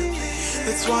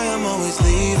 That's why I'm always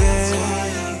leaving.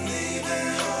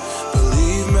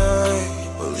 Believe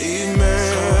me.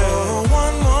 So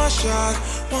one more shot,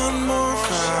 one more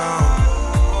round.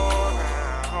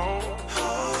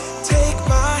 Take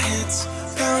my hits,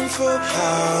 pound for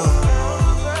pound.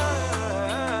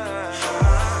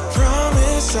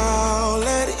 Promise I'll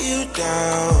let you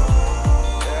down.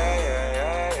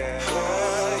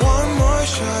 One more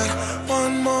shot,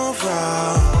 one more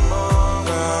round.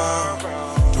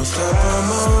 Don't step on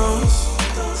my rose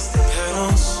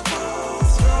petals.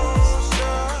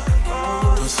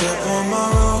 Don't step on my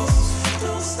rose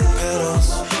petals.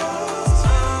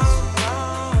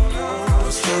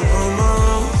 Don't step on my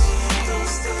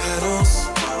rose petals.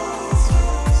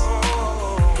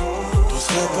 Don't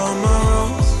step on my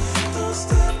rose. Don't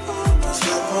step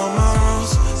on my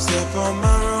rose. Step on my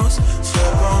rose.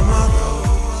 Step on my rose.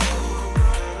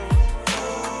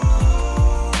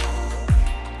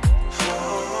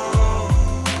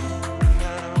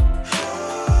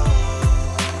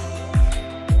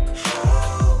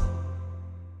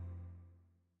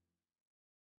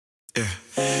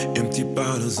 Empty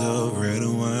bottles of red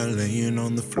wine laying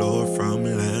on the floor from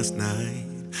last night.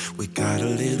 We got a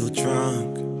little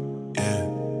drunk, yeah.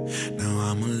 Now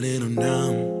I'm a little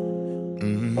numb.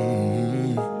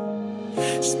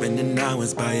 Spending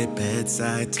hours by your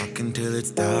bedside, talking till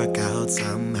it's dark out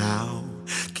somehow.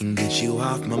 Can get you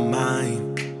off my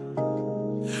mind.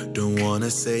 Don't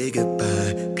wanna say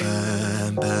goodbye,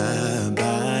 bye, bye,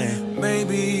 bye.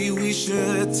 Maybe we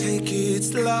should take it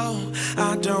slow.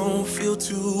 I don't feel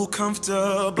too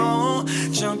comfortable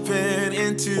jumping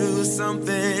into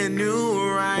something new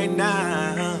right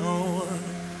now.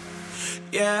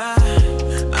 Yeah,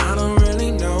 I don't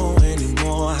really know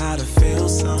anymore how to feel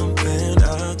something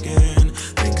again.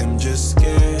 Think I'm just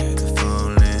scared of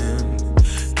falling.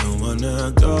 Don't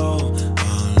wanna go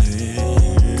all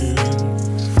in.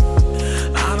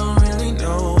 I don't really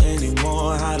know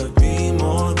anymore how to be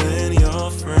more than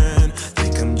your friend.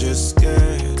 Think I'm just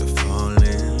scared of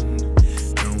falling.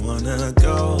 Don't wanna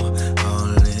go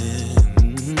all in.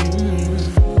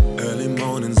 Early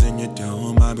mornings in your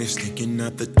dome, I'll be sneaking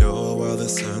out the door while the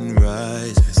sun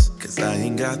rises. Cause I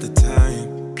ain't got the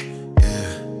time,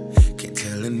 yeah. Can't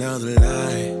tell another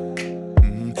lie.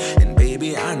 And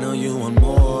baby, I know you want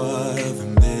more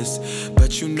than this,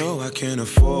 but you know I can't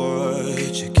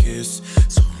afford your kiss.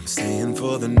 So I'm staying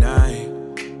for the night,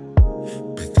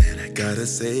 but then I gotta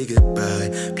say goodbye,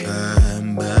 bye,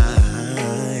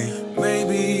 bye.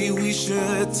 Maybe we we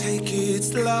should take it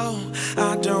slow.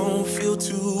 I don't feel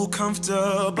too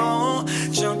comfortable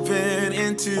jumping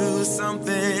into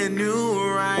something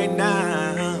new right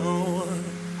now.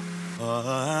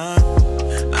 I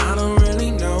don't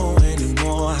really know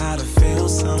anymore how to feel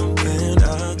something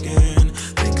again.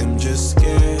 Think I'm just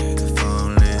scared of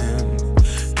falling.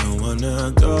 Don't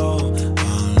wanna go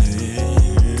all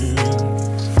in.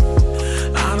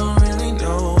 I don't really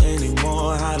know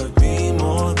anymore how to be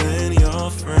more than your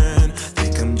friend.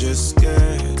 Think I'm just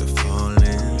scared of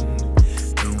falling.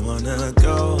 Don't wanna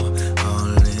go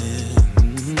all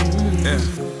in. Yeah.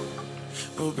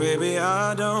 Oh baby,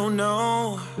 I don't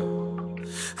know.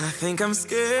 I think I'm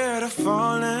scared of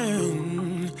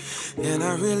falling, and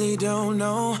I really don't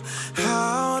know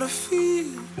how to feel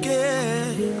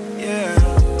again. Yeah,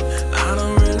 I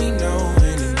don't really know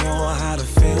anymore how to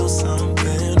feel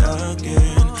something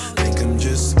again. Think I'm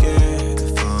just scared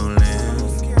of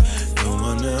falling. Don't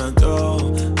wanna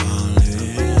go all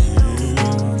in.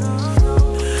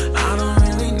 I don't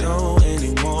really know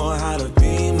anymore how to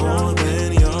be more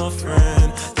than your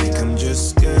friend. Think I'm just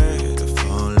scared of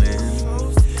falling.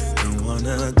 Don't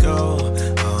wanna go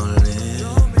all in.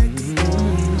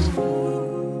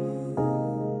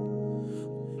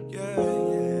 Yeah,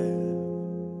 yeah.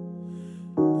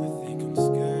 I think I'm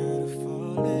scared of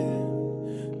falling.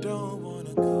 Don't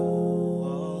wanna go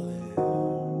all in.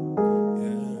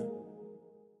 Yeah.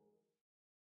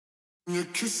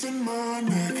 You're kissing my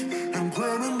neck and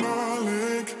grabbing my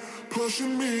leg,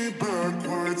 pushing me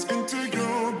backwards into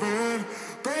your bed.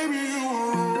 Baby, you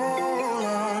are all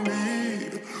I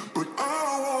need, but I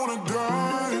don't wanna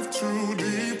dive too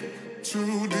deep,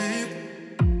 too deep.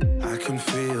 I can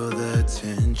feel the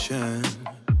tension.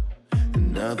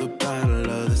 Another bottle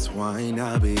of this wine,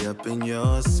 I'll be up in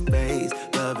your space.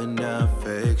 Love and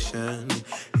affection.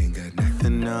 Ain't got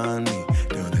nothing on me.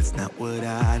 No, that's not what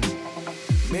I need.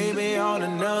 Maybe on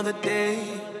another day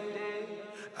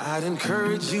I'd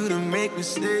encourage you to make me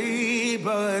stay,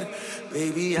 but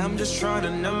baby, I'm just trying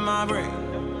to numb my brain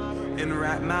and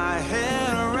wrap my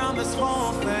head around this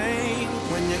whole thing.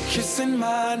 When you're kissing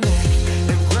my neck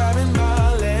and grabbing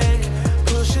my leg,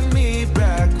 pushing me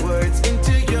backwards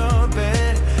into your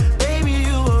bed. Baby,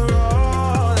 you are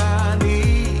all I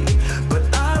need, but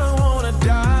I don't wanna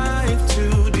dive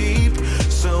too deep.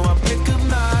 So I pick up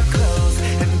my clothes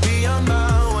and be on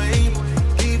my way.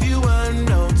 Leave you a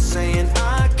note saying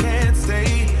I can't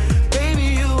stay. Baby,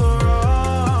 you are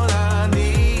all I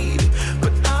need,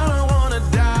 but I don't wanna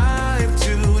dive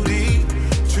too deep,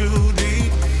 too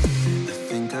deep. I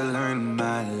think I learned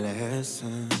my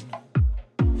lesson.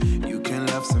 You can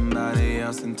love somebody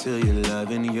else until you're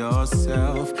loving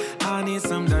yourself. I need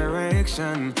some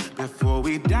direction before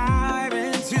we dive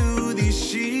into these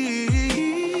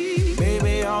sheets.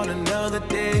 Maybe on another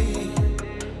day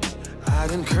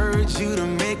I'd encourage you to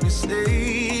make me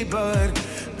stay, but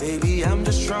baby, I'm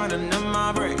just trying to numb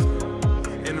my brain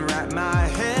and wrap my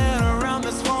head around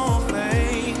this whole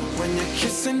thing. When you're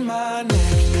kissing my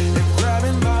neck and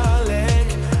grabbing my leg,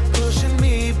 pushing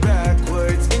me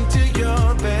backwards into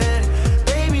your bed.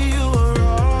 Baby, you are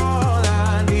all I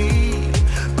need,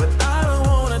 but I don't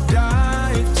wanna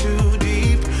dive too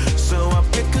deep. So I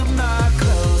pick up my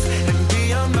clothes and be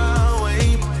on my way.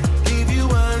 Leave you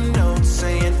a note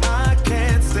saying I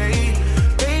can't stay.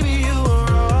 Baby, you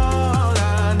are all I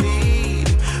need,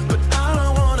 but I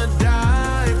don't wanna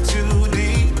dive too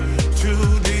deep, too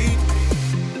deep.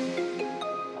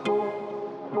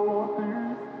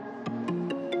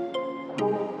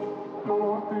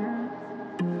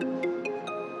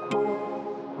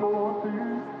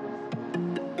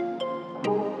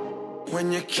 When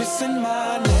you're kissing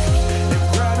my neck and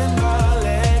grabbing my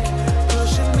leg,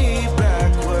 pushing me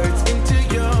backwards into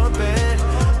your bed.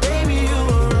 Baby, you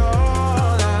are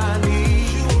all I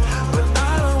need, but I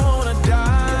don't wanna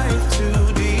dive too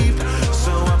deep.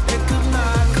 So I pick up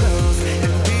my clothes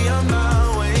and be on my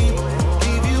way.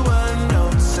 Leave you a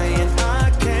note saying I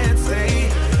can't stay.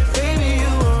 Baby,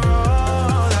 you are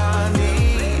all I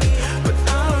need, but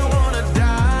I don't wanna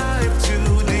dive too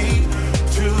deep,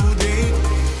 too deep.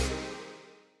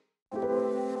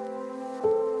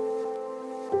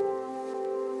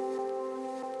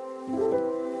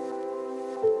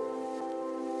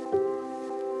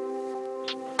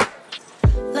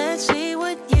 Let's see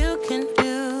what you can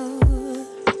do.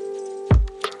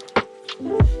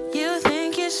 You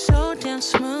think you're so damn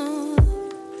smooth.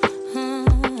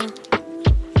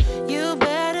 You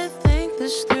better think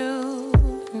this through.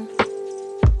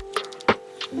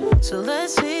 So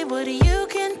let's see what you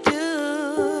can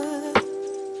do.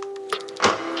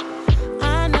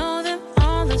 I know them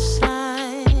all the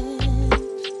signs.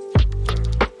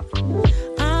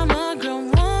 I'm a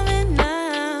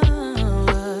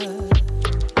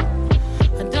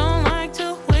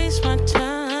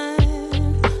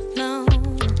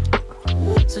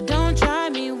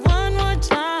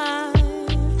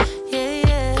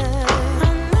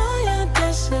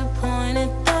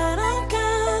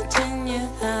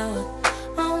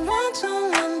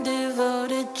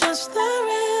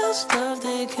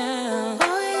count.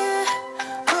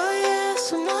 Oh yeah,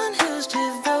 someone who's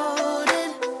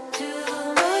devoted to.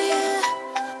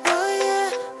 Oh yeah,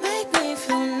 make me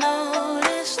feel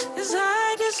noticed. 'Cause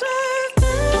I deserve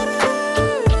better.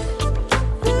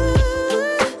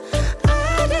 I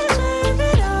deserve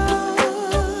it all.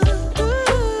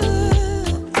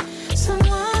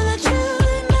 Someone that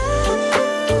truly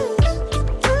matters.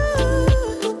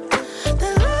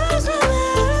 That loves no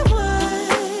matter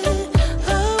what.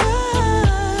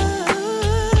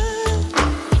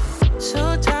 So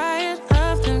tired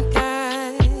of them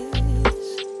guys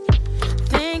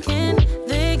thinking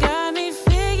they got me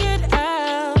figured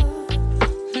out.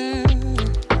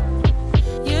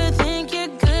 You think you're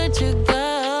good to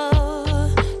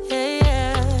go,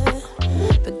 yeah.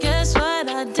 But guess what?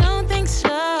 I don't think so,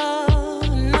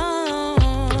 no.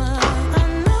 I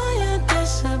know you're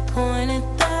disappointed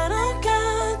that I'm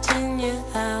counting you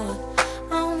out.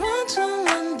 I want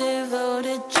someone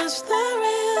devoted, just the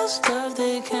real stuff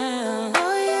they count.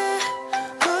 Oh yeah,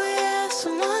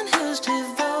 someone who's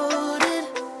devoted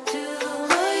to.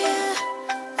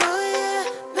 Oh yeah,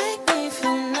 make me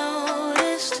feel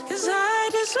noticed. 'Cause I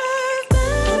deserve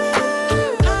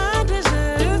better. I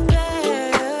deserve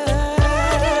better.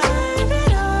 I deserve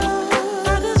it all.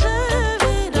 I deserve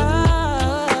it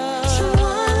all.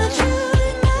 Someone that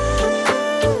truly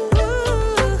matters.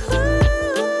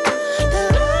 That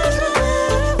loves no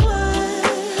matter what.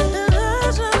 That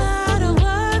loves no matter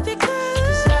what.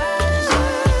 Because I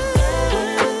deserve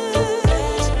better.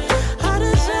 I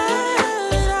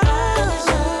deserve it all.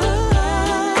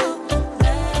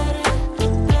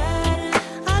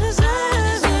 I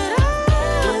deserve it all.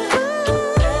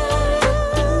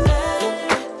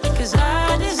 'Cause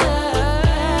I deserve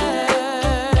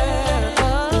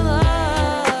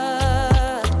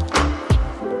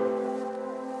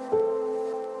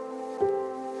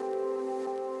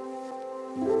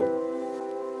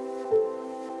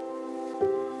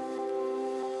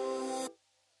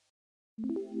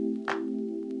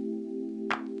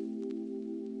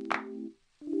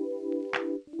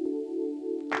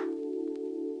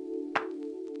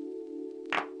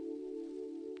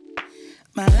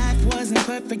My life wasn't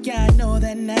perfect, yeah, I know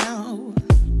that now.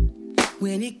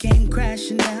 When it came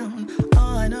crashing down,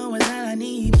 all I know is that I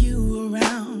need you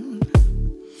around.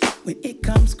 When it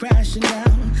comes crashing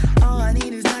down, all I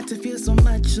need is not to feel so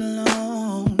much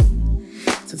alone.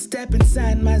 So step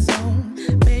inside my zone,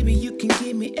 baby, you can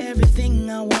give me everything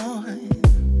I want.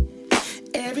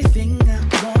 Everything I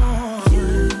want.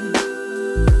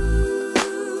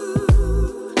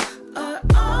 Are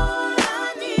all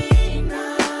I need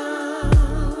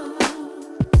now.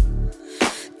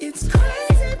 It's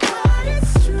crazy, but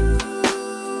it's true.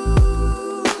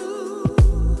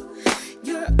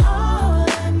 You're all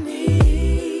I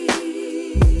need.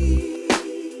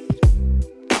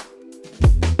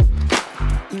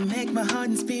 You make my heart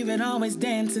and spirit always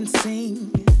dance and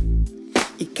sing.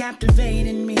 You're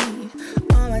captivating me.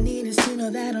 All I need is to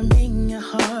know that I'm in your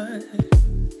heart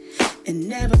and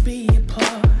never be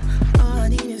apart. All I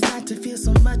need is not to feel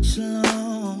so much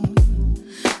alone.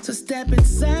 So step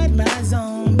inside my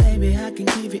zone, baby, I can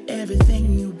give you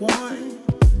everything you want.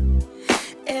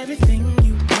 Everything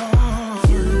you want.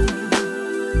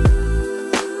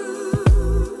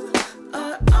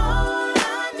 Are all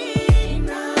I need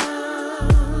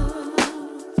now.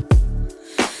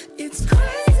 It's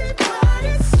crazy, but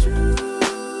it's true.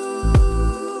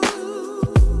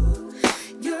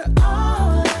 You're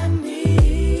all I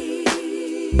need.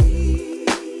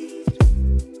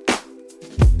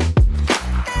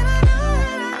 And I know,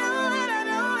 and I know, and I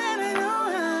know, and I know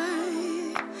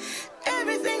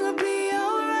everything will be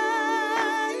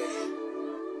alright.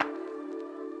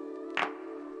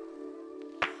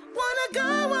 Wanna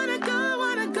go, wanna go,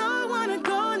 wanna go, wanna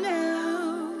go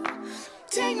now.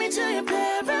 Take me to your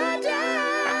paradise. Yeah.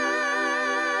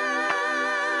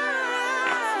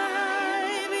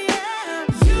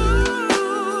 You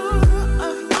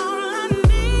are all I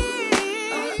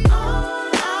need. All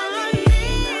I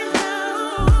need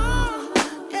now.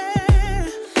 Yeah.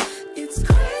 It's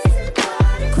crazy,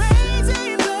 but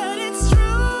it's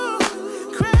true.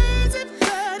 Crazy,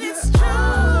 but it's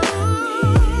true.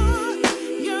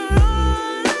 You're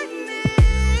all I need.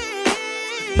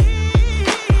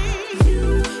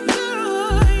 You're all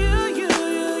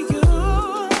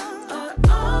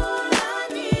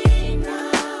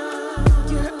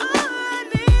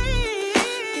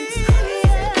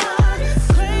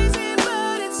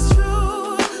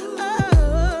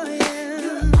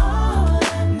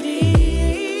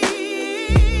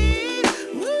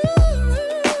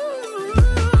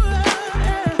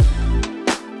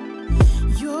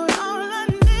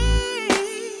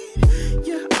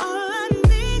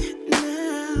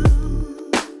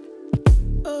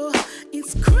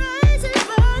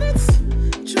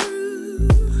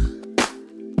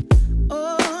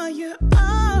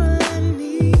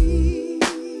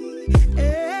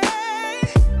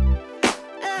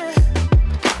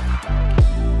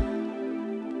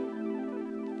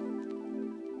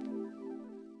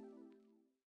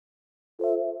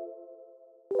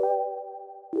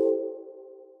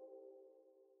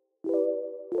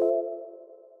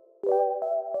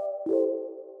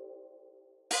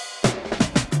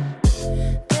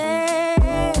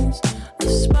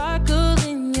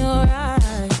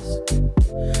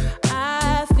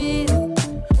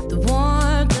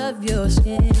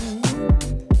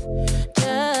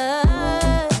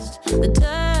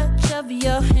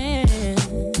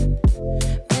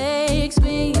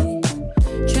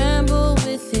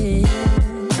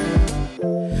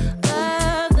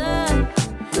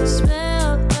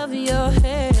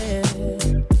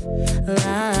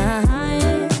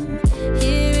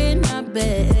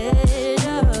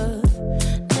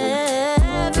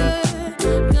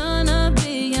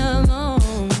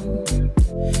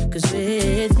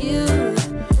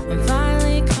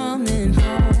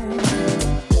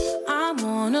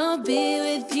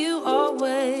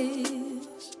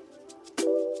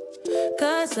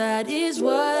that is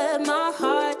what my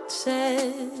heart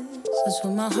says. That's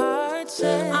what my heart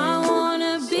says. I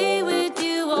wanna be with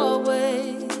you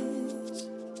always.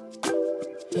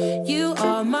 You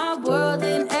are my world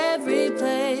in every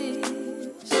place.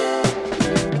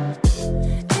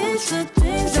 It's the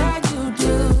things that you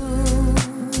do,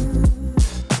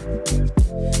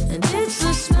 and it's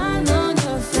the smile on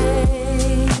your face.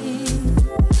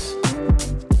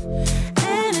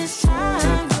 And as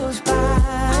time goes by,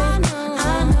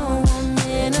 I know I'm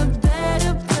in a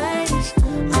better place.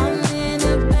 I'm in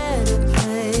a better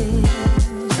place.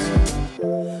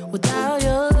 Without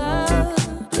your love,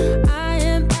 I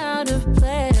am out of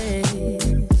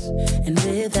place. And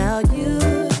without you,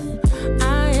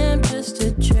 I am just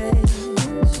a trace.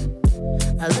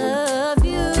 I love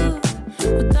you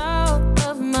with all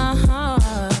of my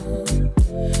heart.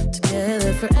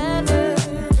 Together forever,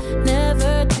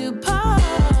 never to part.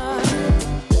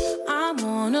 I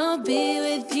wanna be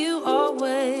with you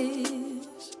always.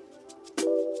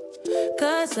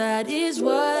 'Cause that is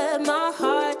what my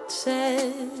heart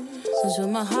says. That's what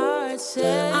my heart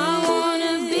says. I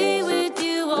wanna be with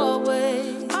you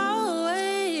always.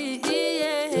 Always,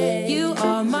 yeah. You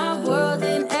are my world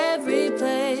in every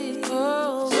place.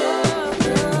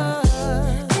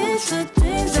 It's the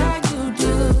things that you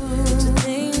do. It's the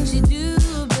things you do,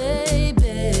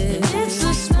 baby. It's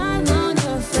the smile on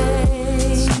your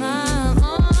face. Smile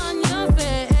on your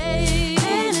face.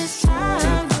 And as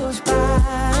time goes by,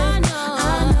 I know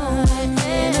I'm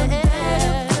in a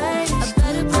better place. A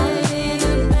better place. I'm in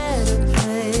a better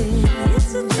place.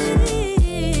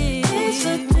 It's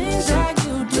the things that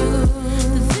you do.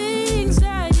 The things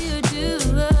that you do.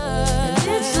 And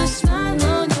it's the smile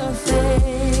on your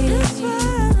face. The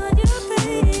smile on your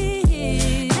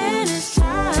face. And as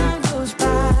time goes by,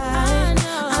 I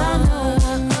know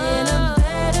I'm in a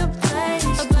better place.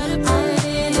 A better place. I'm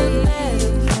in a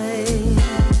better place.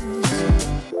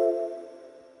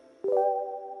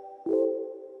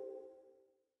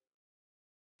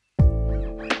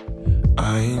 I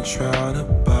ain't tryna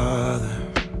bother.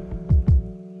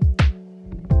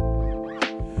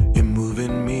 You're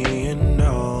moving me in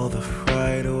all the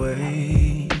right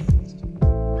ways.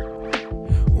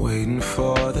 Waiting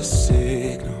for the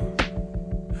signal.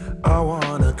 I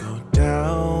wanna go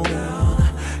down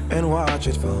and watch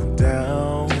it fall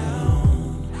down,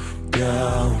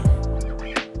 down.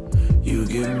 You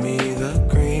give me the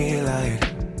green light.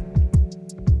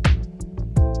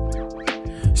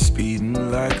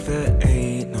 Speeding like there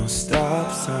ain't no stop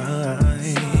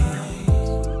sign.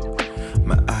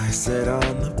 My eyes set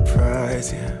on the prize,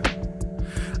 yeah.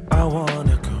 I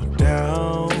wanna go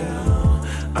down,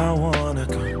 I wanna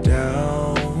go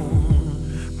down.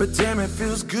 But damn, it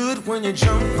feels good when you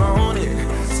jump on it.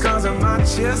 Scars on my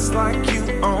chest like you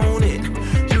own it.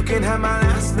 You can have my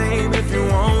last name if you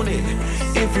want it.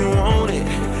 If you want it,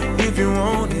 if you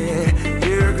want it.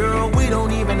 Yeah, girl, we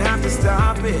don't even have to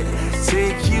stop it.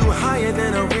 Take you higher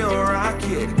than a real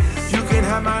rocket. You can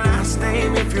have my last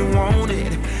name if you want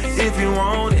it. If you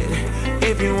want it,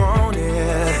 if you want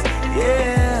it.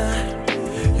 Yeah.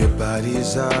 Your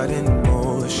body's out in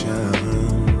motion,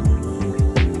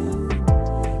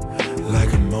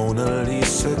 like a Mona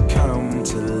Lisa come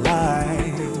to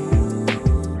life.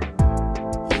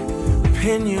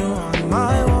 Pin you on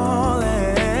my wall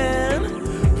and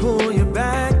pull you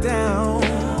back down.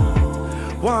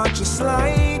 Watch you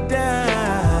slide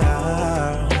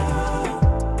down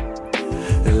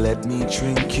and let me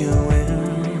drink you in.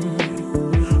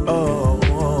 Oh,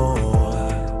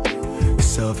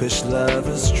 selfish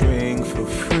lovers drink for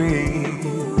free.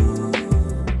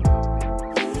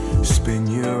 Spin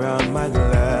you around my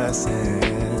glass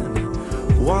and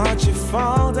watch you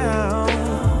fall down.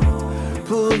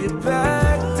 Pull you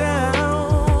back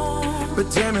down. But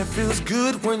damn, it feels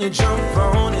good when you jump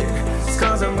on it.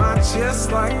 Scars on my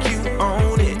chest like you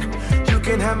own it. You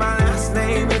can have my last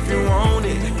name if you want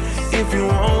it. If you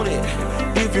want it,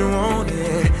 if you want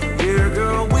it. Yeah,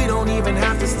 girl, we don't even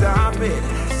have to stop it.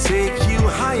 Take you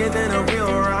higher than a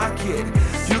real rocket.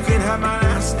 You can have my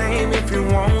last name if you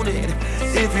want it.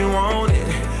 If you want it,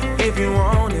 if you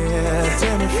want it.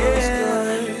 Damn, it feels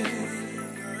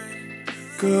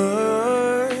good.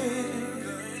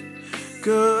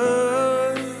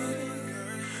 Good,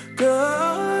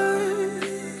 good.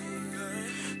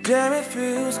 Damn, it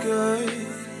feels good.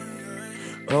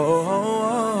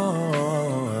 Oh,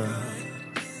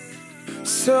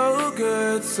 so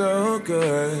good, so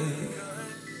good.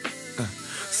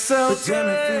 So but damn,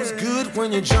 it feels good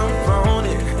when you jump on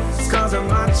it. Scars on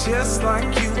my chest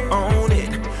like you own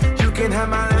it. You can have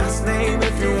my last name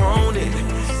if you want it.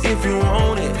 If you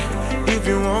want it, if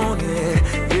you want it.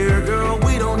 Yeah, girl,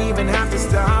 we don't even have to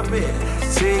stop it.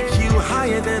 Take you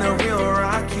higher than a real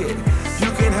rocket.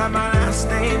 You can have my last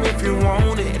name if you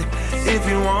want it. If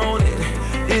you want it,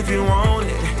 if you want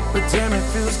it. But damn, it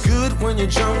feels good when you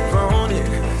jump on it.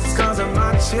 Scars on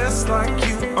my chest like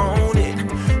you own it.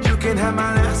 You can have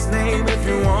my last name if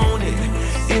you want it.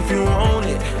 If you want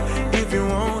it, if you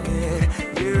want it.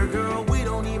 Dear girl, we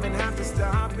don't even have to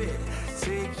stop it.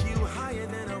 Take you higher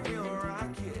than a real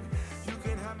rocket. You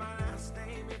can have my last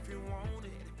name if you want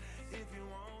it. If you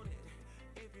want it,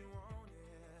 if you want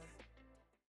it.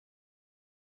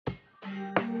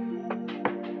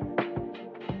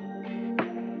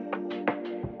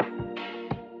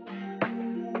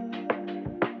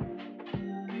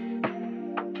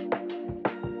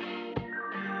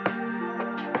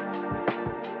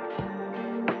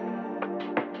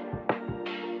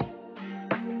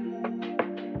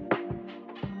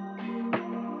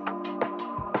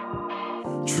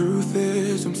 Truth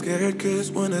is, I'm scared,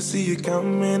 cause when I see you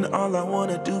coming, all I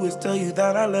wanna do is tell you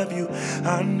that I love you.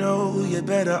 I know you're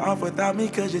better off without me,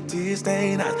 cause your tears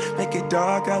stain eyes make it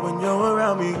dark out when you're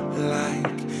around me.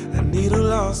 Like a needle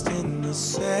lost in the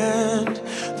sand,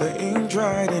 the ink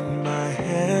dried in my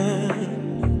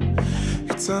hand.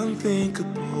 It's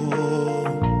unthinkable.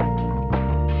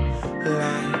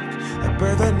 Like a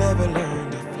bird that never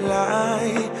learned to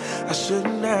fly, I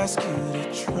shouldn't ask you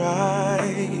to try.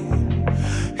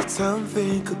 It's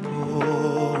unthinkable,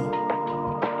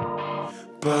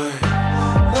 but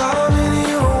loving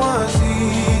you was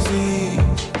easy.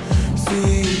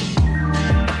 See,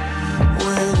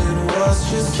 when it was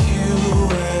just you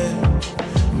and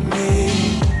me.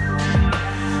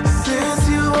 Since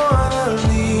you wanna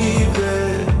leave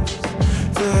it,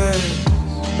 then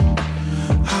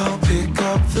I'll pick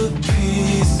up the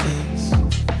pieces.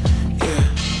 Yeah,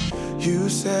 you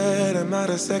said I'm out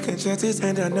of second chances,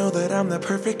 and I know that I'm not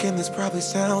perfect, and this probably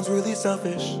sounds really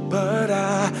selfish, but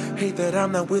I hate that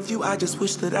I'm not with you. I just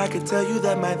wish that I could tell you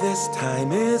that my this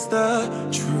time is the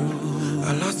truth.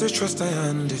 I lost their trust, I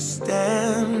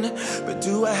understand, but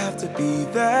do I have to be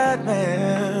that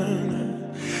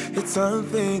man? It's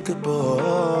unthinkable,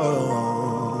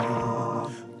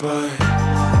 but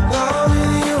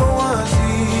loving you was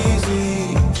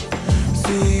easy.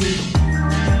 See,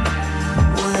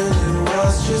 when it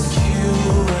was just you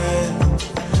and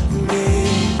me.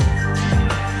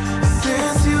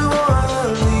 Since you wanna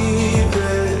leave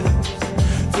it,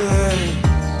 then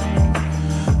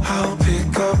I'll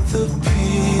pick up the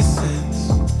pieces.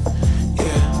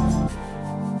 Yeah.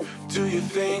 Do you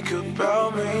think about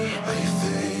me? Are you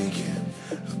thinking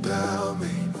about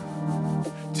me?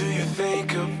 Do you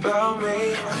think about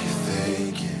me? Are you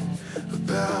thinking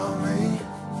about me?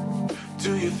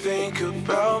 Do you think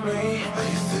about me? Are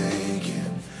you thinking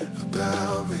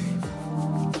about me?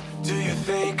 Do you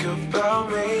think about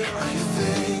me? Are you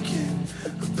thinking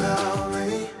about me?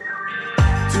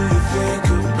 Do you think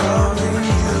about me?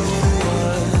 It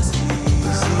was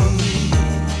easy.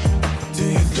 Do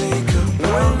you think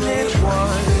about me? It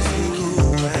was you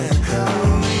and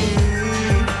me.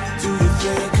 Do you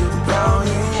think about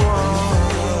me?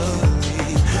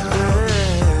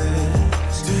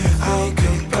 Do you think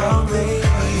about me?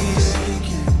 Are you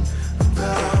thinking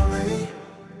about me?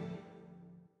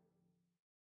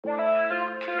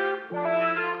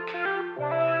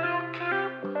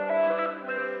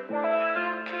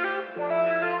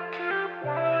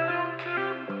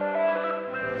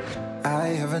 I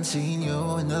haven't seen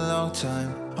you in a long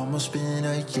time. Almost been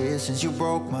a year since you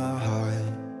broke my heart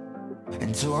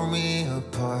and tore me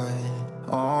apart.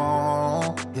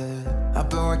 Oh, yeah. I've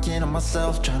been working on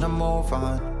myself, trying to move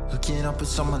on. Hooking up with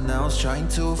someone else, trying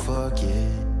to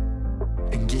forget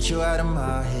and get you out of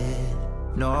my head.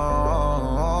 No,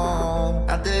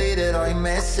 I deleted all your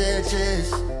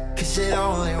messages, cause it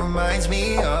only reminds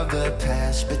me of the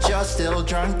past. But you're still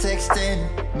drunk texting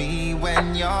me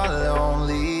when you're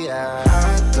lonely.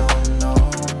 I don't know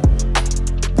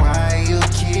why you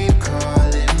keep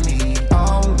calling me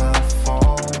on my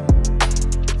phone.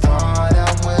 Thought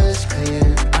I was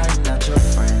clear, I'm not your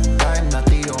friend, I'm not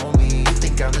the only. You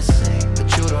think I'm the same, but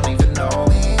you don't even know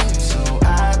me. So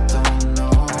I don't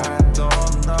know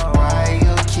why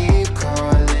you keep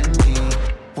calling me.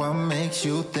 What makes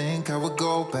you think I would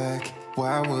go back?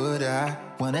 Why would I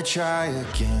wanna try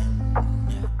again?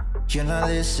 You're not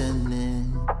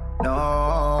listening.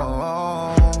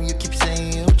 No, you keep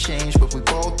saying you'll change, but we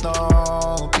both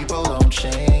know people don't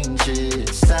change it.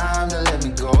 It's time to let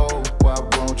me go. Why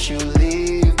won't you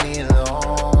leave me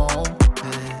alone?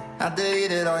 I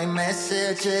deleted all your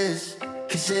messages,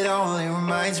 cause it only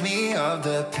reminds me of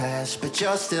the past. But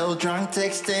you're still drunk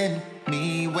texting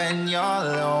me when you're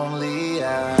lonely.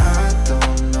 I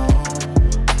don't know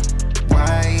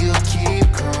why you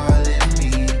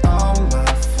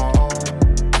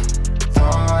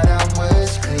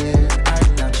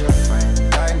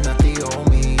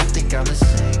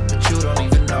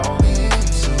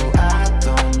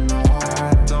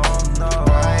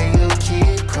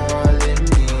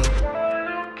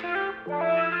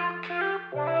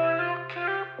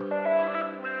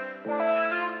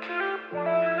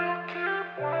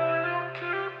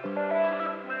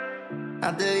I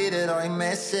deleted all your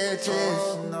messages,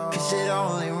 cause it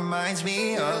only reminds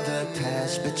me of the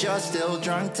past. But you're still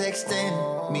drunk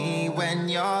texting me when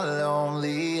you're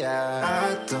lonely.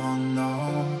 I don't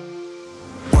know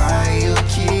why you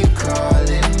keep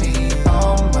calling me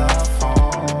on my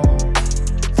phone.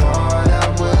 Thought I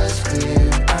was clear,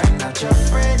 I'm not your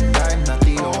friend, I'm not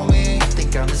the only.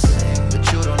 Think I'm the same,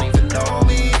 but you don't even know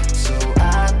me. So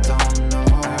I don't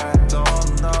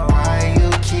know why you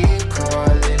keep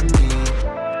calling me.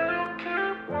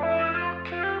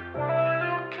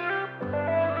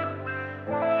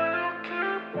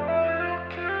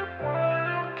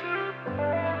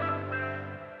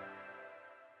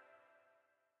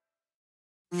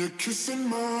 You're kissing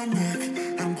my neck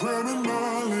and grabbing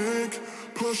my leg,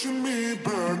 pushing me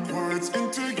backwards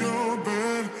into your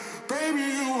bed. Baby,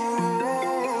 you are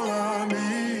all I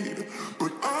need,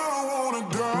 but I don't wanna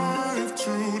dive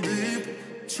too deep,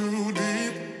 too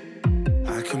deep.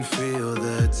 I can feel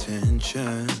the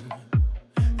tension.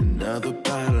 Another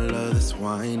bottle of this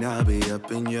wine, I'll be up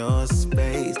in your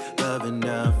space. Love and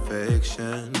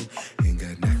affection, ain't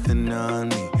got nothing on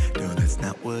me. No, that's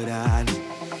not what I need.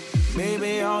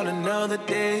 Maybe on another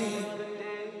day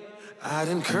I'd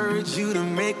encourage you to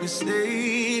make me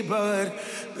stay, but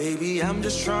baby, I'm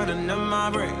just trying to numb my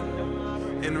brain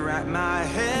and wrap my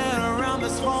head around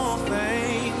this whole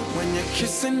thing. When you're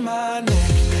kissing my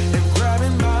neck and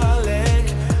grabbing my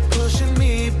leg, pushing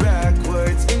me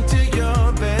backwards into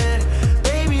your bed.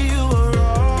 Baby, you are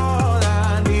all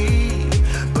I need,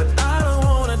 but I don't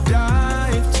wanna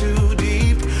dive too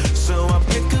deep. So I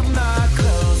pick up my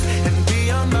clothes and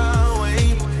be on my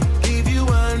way. Leave you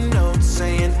a note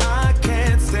saying I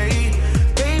can't stay.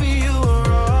 Baby, you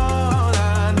are all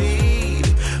I need,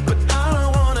 but I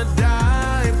don't wanna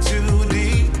dive too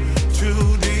deep,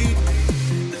 too deep.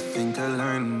 I think I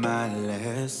learned my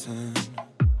lesson.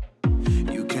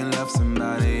 You can love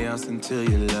somebody else until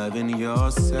you're loving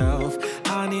yourself.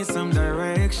 I need some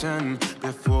direction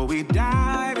before we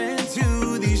dive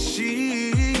into these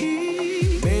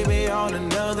sheets. Maybe on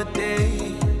another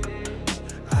day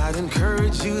I'd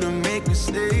encourage you to make me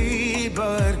stay,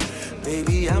 but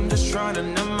baby, I'm just trying to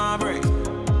numb my brain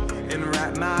and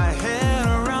wrap my head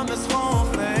around this whole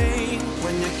thing.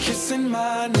 When you're kissing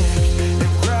my neck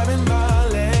and grabbing my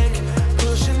leg,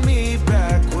 pushing me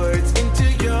backwards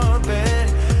into your bed.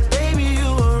 Baby, you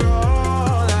are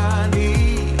all I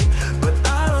need, but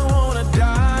I don't wanna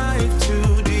dive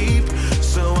too deep.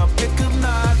 So I pick up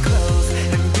my clothes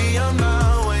and be on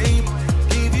my way.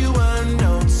 Leave you a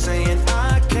note saying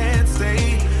I can't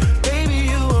stay. Baby,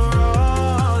 you are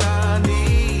all I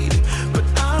need, but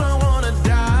I don't wanna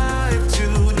dive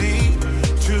too deep,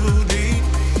 too deep.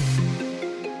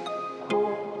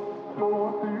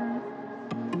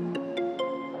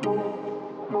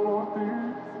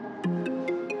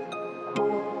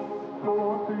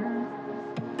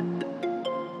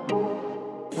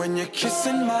 When you're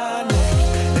kissing my neck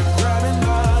and grabbing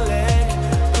my leg,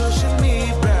 pushing me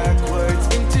backwards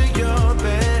into your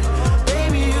bed.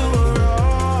 Baby, you are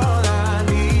all I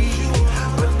need,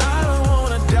 but I don't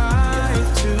wanna dive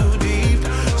too deep.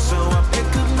 So I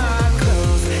pick up my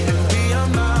clothes and be on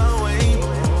my way.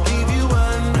 Leave you a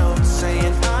note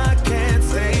saying I can't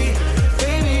stay.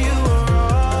 Baby, you are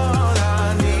all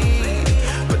I need,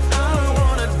 but I don't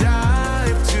wanna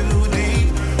dive too deep,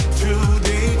 too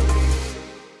deep.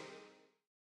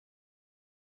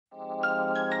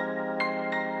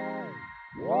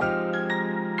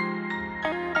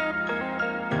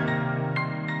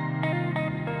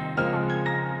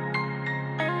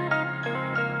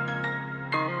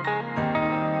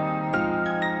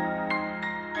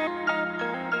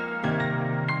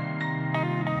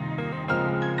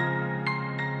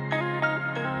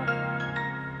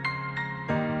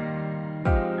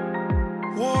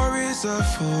 War is a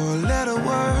four-letter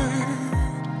word.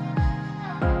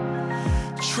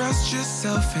 Trust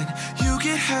yourself and you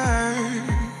get hurt.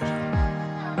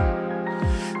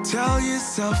 Tell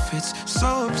yourself it's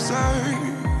so absurd.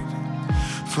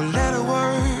 Four-letter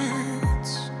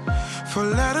words,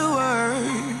 four-letter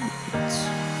words.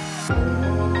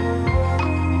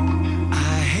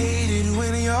 I hate it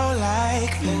when you're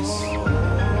like this.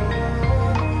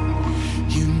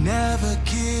 You never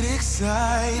get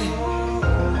excited.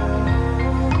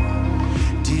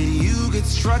 Did you get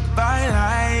struck by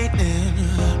lightning?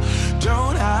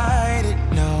 Don't hide it,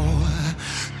 no.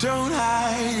 Don't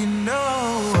hide it, no.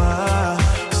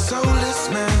 Soulless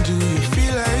man, do you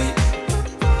feel it?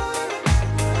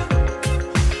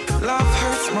 Love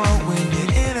hurts more when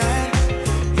you're in it,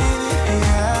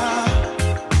 yeah.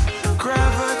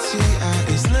 Gravity at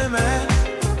its limit,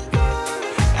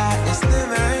 at its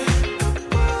limit.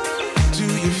 Do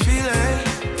you feel it?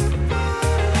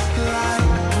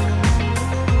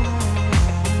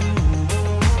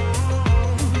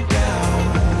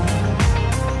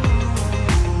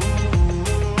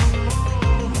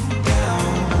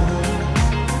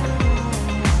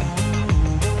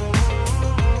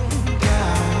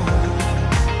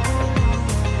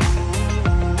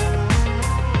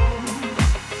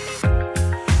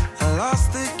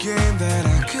 game that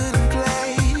I couldn't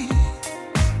play.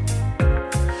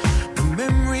 My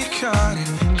memory card it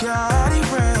got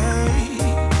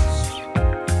erased.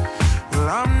 Well,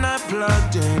 I'm not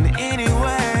plugged in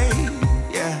anyway,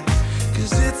 yeah,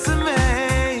 'cause it's a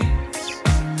maze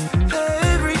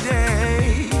every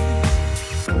day.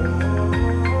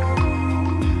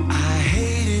 I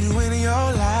hate it when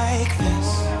you're like this.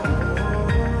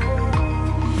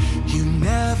 You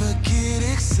never get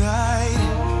excited.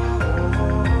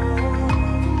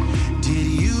 Did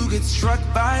you get struck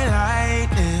by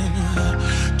lightning?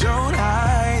 Don't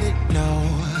hide it, no.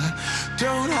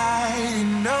 Don't hide it,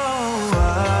 no.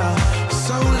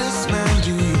 Soulless man,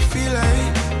 do you feel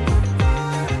it?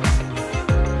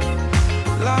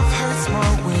 Love hurts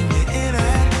more when you're in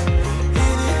it,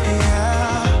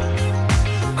 yeah.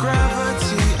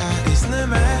 Gravity at its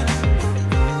limit,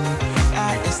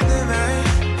 at its limit.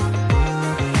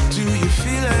 Do you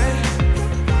feel it?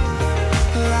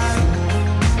 Like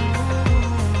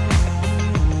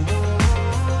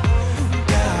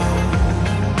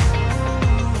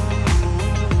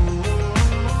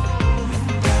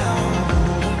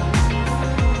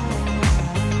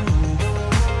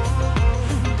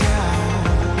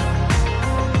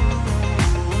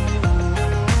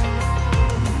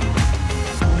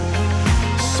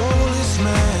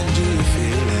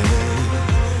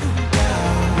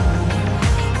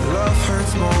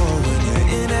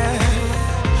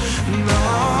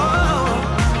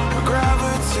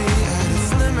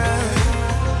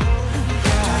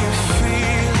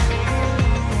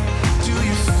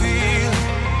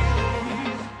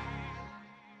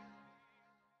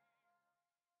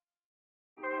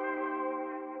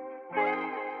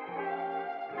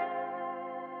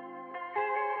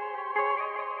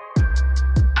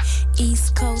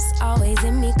East Coast always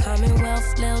in me,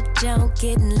 Commonwealth, Lil John,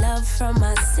 getting love from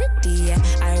my city. Yeah.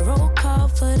 I roll call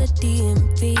for the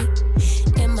DMV.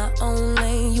 In my own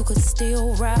lane, you could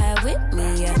still ride with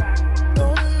me. Yeah.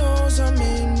 Lord knows I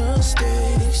made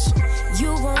mistakes. You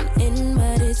want in,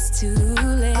 but it's too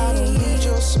late. I don't need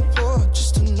your support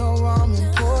just to know I'm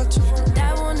important.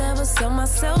 I will never sell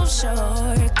myself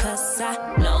short, 'cause I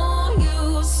know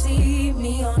you see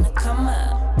me on the come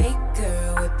up. Big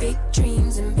girl with big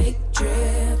dreams and big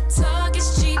drip. Talk is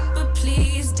cheap, but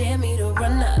please dare me to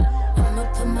run up. I'ma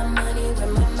put my money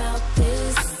where my mouth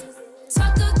is.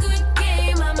 Talk a good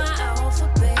game, I'm my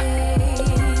alphabet.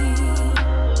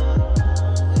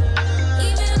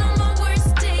 Even on my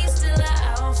worst days, still an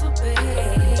alphabet.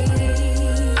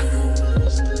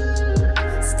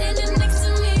 Standing next to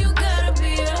me, you gotta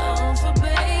be an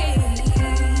alphabet.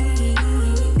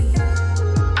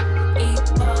 8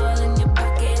 ball in your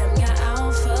pocket, I'm your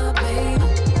alphabet.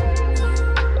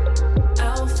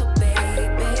 Alphabet,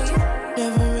 baby.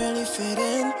 Never really fit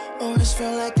in, always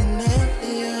felt like an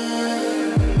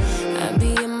alien. I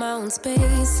be in my own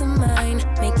space of mine,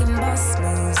 making boss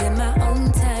moves in my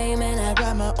own time, and I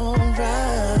Ride my own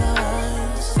ride.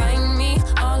 find me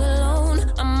all alone.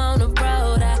 I'm on the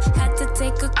road. I had to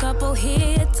take a couple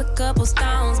hits, a couple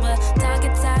stones, but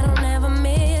targets I don't ever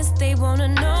miss. They wanna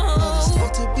know. It's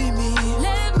hard to be me.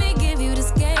 Let me give you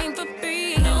this game for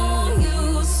free. Know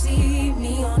you see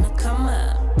me on the come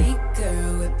up. Big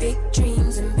girl with big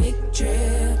dreams and big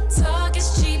drip. Talk is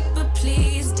cheap, but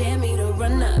please dare me to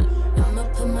run up. I'ma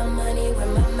put my money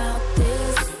where my mouth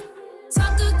is.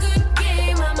 Talk a good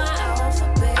game, I'm my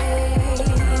alphabet.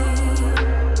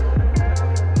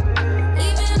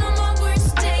 Even on my worst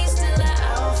days, still an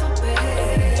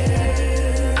alphabet.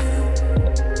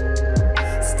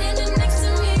 Standing next to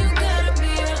me, you gotta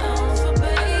be an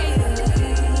alphabet.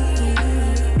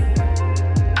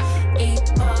 8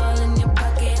 ball in your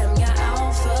pocket, I'm your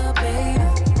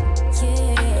alphabet.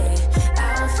 Yeah,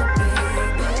 alphabet,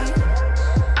 baby.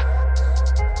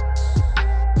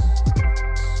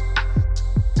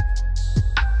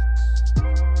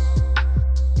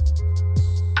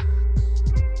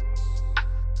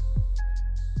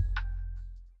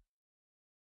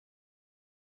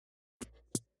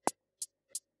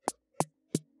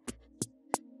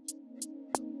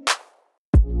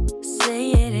 Say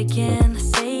it again,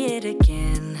 say it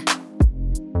again.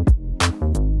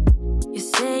 You're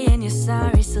saying you're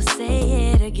sorry, so say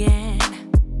it again.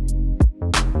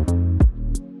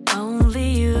 Only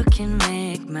you can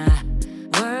make my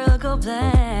world go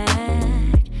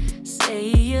black. Say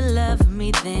you love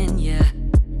me, then you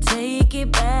take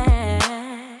it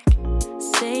back.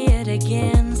 Say it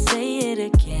again, say it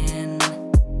again.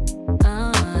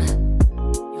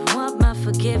 You want my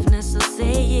forgiveness, so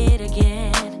say it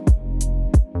again.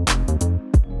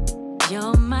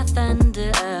 You're my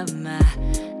thunder of my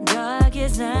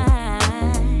darkest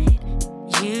night.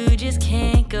 You just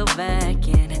can't go back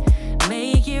and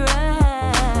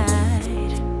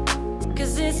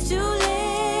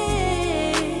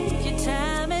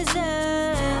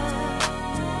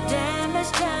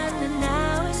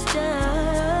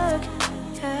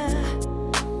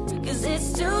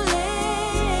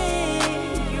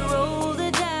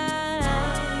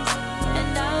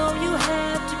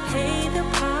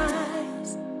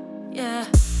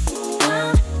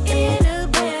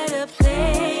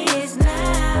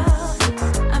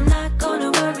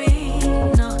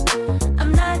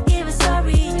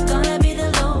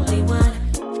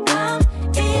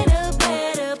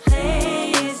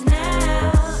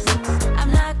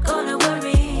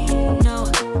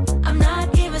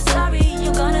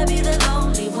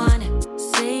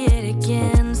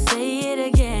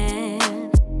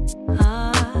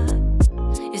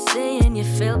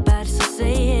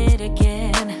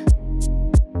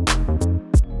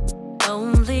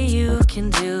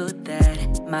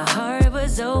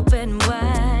open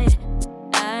wide.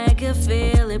 I could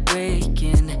feel it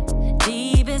breaking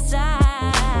deep inside.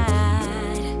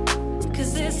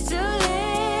 'Cause it's too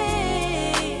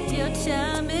late, your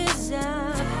time is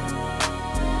up.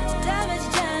 Damage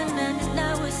done and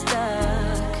now we're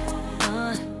stuck.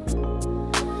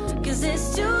 'Cause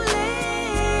it's too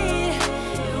late,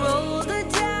 you roll the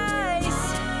dice,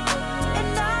 and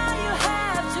now you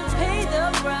have to pay the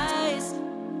price.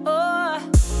 Oh,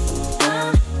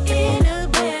 I'm in a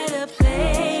better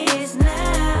place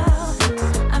now.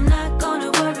 I'm not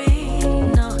gonna worry,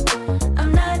 no,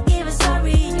 I'm not even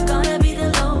sorry. You're gonna be the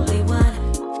lonely one.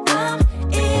 I'm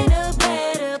in a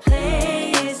better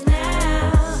place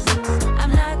now.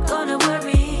 I'm not gonna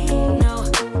worry, no,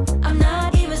 I'm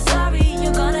not even sorry.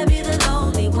 You're gonna be the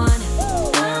lonely one.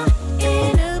 I'm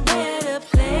in a better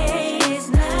place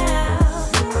now.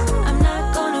 I'm not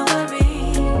gonna worry,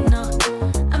 no,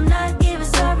 I'm not even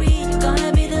sorry. You're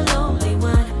gonna be the lonely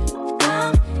one.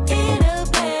 I'm in a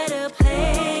better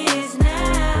place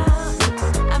now.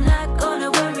 I'm not gonna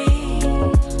worry,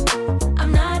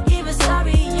 I'm not even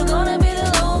sorry. You're gonna be the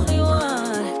lonely one.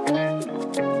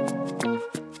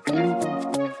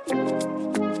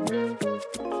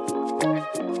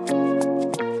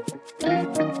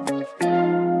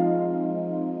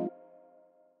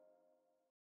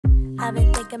 I've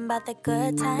been thinking about the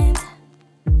good times.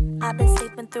 I've been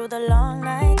sleeping through the long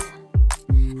nights.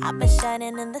 I've been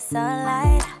shining in the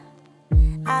sunlight.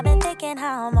 I've been thinking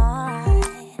how I'm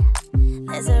alright.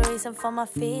 There's a reason for my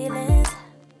feelings.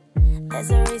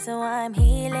 There's a reason why I'm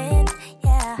healing.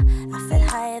 Yeah, I feel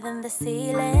higher than the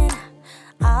ceiling.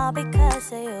 All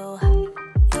because of you.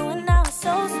 You and I were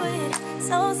so sweet,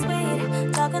 so sweet.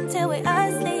 Talking till we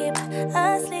asleep,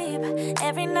 asleep.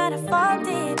 Every night I fall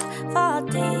deep,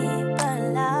 but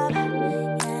love,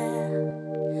 yeah.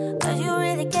 'Cause you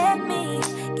really get me,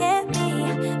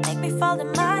 make me fall to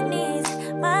my knees,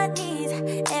 my knees.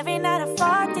 Every night I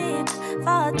fall deep,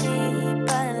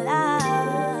 but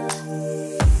love,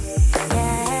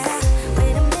 yeah.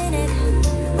 Wait a minute,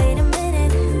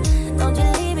 don't you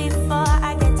leave before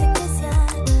I get to kiss ya.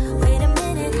 Wait a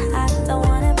minute, I don't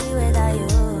wanna be without you.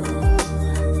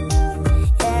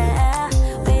 Yeah,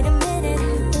 wait a minute,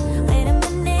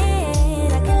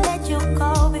 I can let you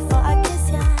go before I kiss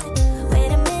ya.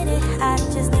 Wait a minute, I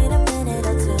just need a minute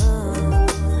or two.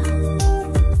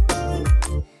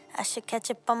 I should catch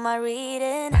up on my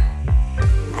reading,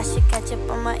 I should catch up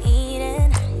on my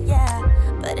eating, yeah.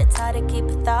 But it's hard to keep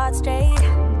a thought straight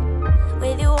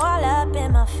with you all up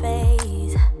in my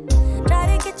face. Try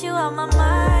to get you out my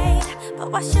mind,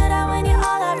 but why should I when you're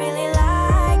all I really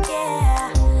like,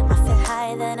 yeah. I feel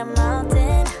higher than a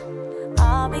mountain,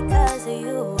 all because of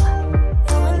you.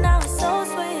 You and I were so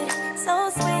sweet,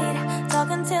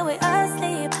 talking till we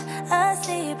asleep,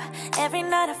 asleep. Every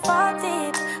night I fall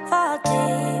deep,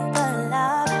 but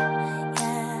love,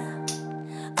 yeah.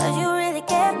 'Cause you really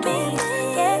get me,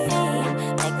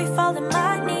 make me fall to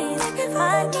my knees,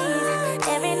 my knees.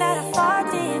 Every night I fall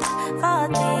deep,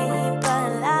 but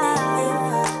love.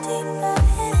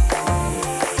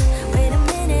 Wait a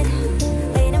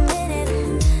minute,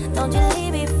 don't you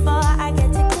leave before I get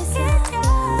to kiss ya.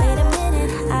 Wait a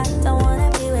minute, I don't wanna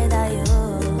be without you.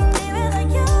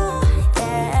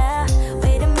 Yeah,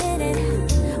 wait a minute,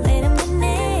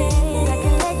 I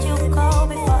can let you go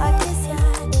before I kiss ya.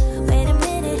 Wait a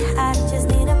minute, I just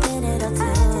need a minute or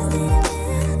two.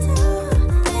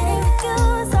 Minute with you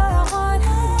is all I want.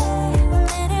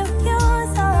 Minute with you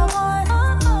is all I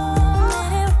want.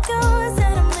 Minute with you,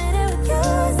 said a minute with you,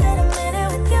 said a minute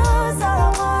with you is all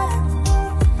I want.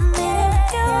 Minute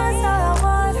with you is all I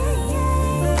want.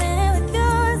 Minute with you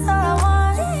is all I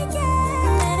want.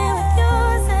 Minute with you,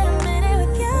 said a minute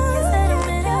with you, said a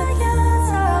minute with you is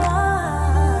all I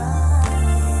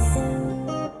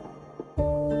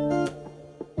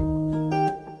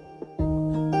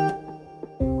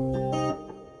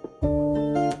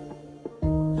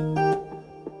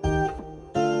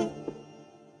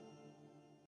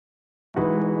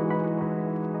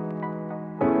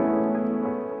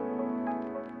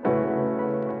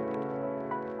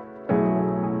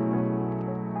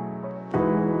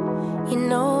You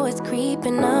know it's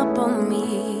creeping up on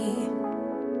me.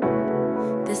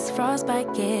 This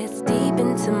frostbite gets deep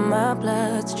into my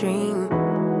bloodstream.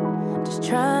 Just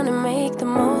trying to make the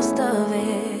most of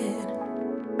it.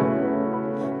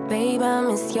 Babe, I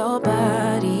miss your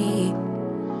body.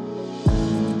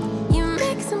 You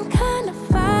make some kind of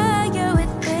fire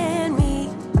within me.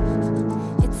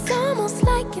 It's almost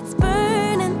like it's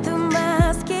burning through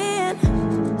my skin.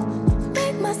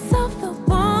 Make myself feel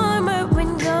warmer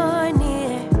when you're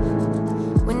near.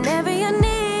 Whenever you're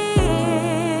near,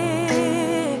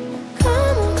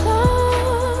 come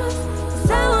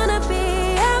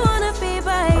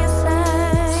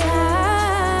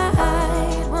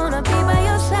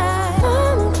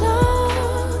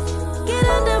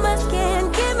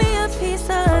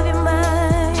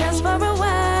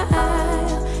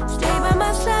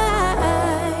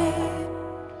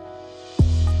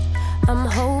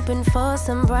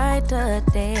some brighter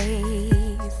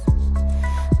days.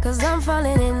 'Cause I'm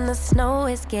falling in the snow,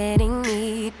 it's getting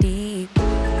me deep.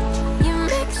 You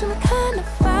make some kind of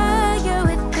fire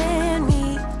within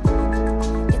me.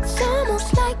 It's almost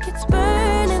like it's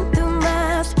burning through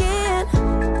my skin.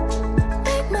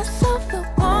 Make myself feel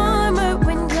warmer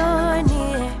when you're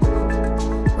near.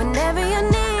 Whenever you're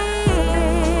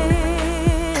near,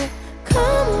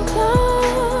 come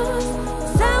close.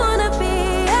 'Cause I wanna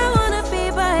be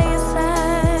by your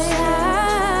side.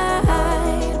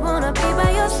 Wanna be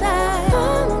by your side.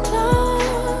 Come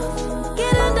close.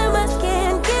 Get under my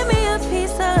skin. Give me a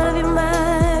piece of your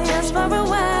mind. Just for a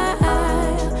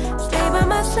while. Stay by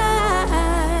my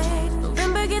side.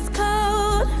 November gets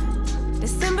cold.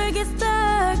 December gets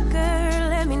darker.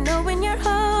 Let me know when you're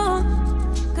home.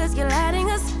 'Cause you're lighting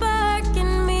a spark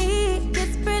in me.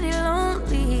 Gets pretty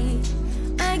lonely.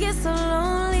 I get so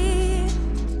lonely.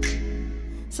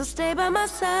 So stay by my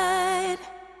side.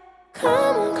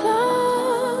 Come on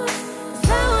close.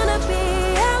 'Cause I wanna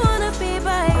be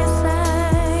by your side.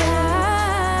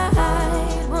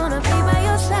 Wanna be by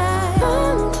your side.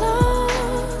 Come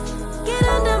close. Get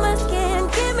under my skin.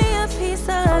 Give me a piece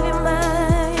of your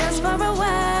mind. Just for a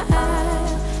while.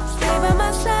 Stay by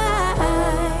my side.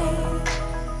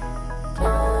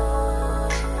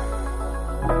 Close.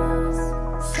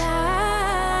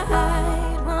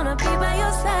 Side. Wanna be by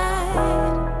your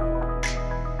side.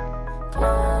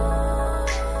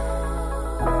 Close.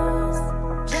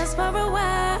 Just for a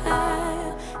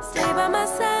while. Stay by my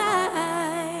side.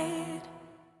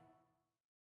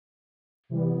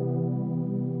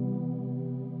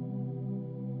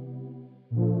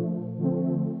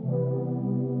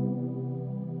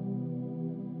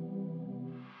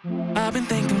 I've been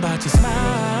thinking about your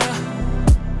smile.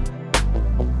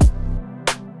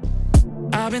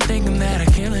 I've been thinking that I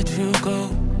can't let you go.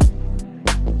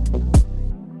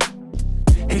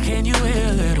 Hey, can you wait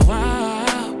a little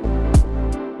while?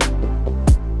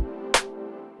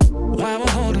 Why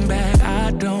we're holding back,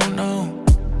 I don't know.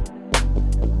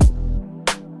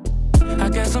 I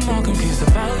guess I'm all confused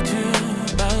about you.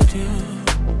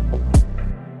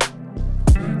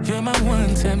 You're my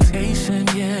one temptation,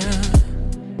 yeah.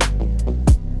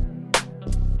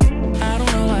 I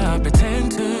don't know why I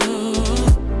pretend to,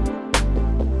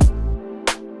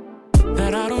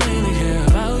 that I don't really care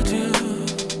about you.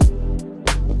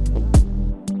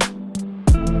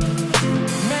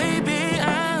 Maybe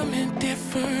I'm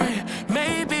indifferent.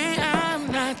 Maybe I'm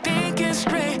not thinking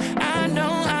straight. I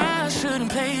know I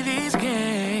shouldn't play these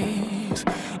games.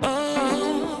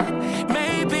 Oh,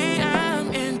 maybe I'm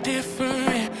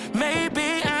indifferent. Maybe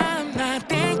I'm not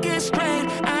thinking straight.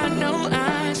 I know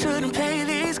I shouldn't play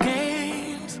these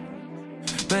games.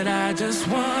 But I just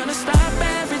wanna stop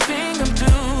everything I'm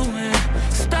doing.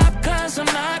 Stop 'cause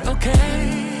I'm not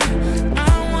okay.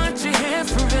 I want you here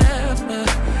forever.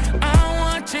 I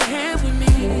want you here with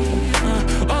me.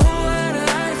 Oh, what a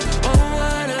life, oh,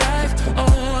 what a life,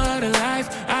 oh, what a life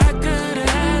I could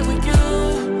have had with you.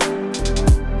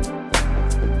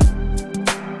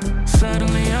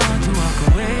 Suddenly I want to walk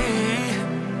away.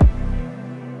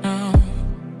 Oh,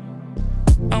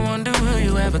 I wonder, will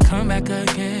you ever come back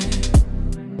again?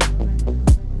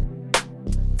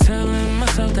 Telling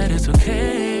myself that it's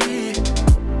okay.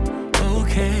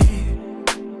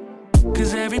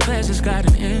 'Cause every pleasure's got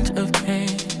an inch of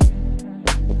pain.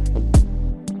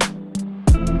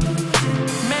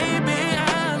 Maybe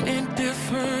I'm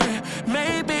indifferent.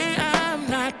 Maybe I'm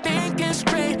not thinking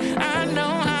straight. I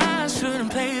know I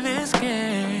shouldn't play this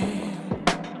game.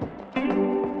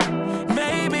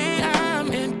 Maybe I'm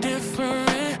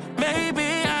indifferent. Maybe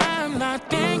I'm not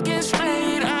thinking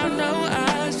straight. I know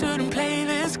I shouldn't play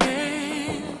this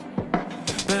game.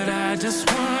 But I just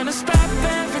wanna stop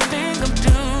everything I'm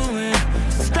doing.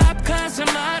 Stop 'cause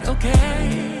I'm not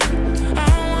okay. I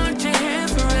want you here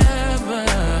forever.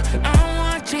 I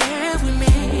want you here with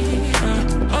me.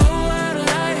 Oh, what a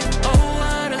life, oh,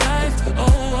 what a life,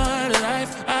 oh, what a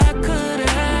life I could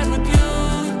have had with you.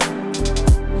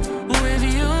 With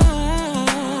you.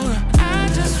 I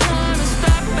just wanna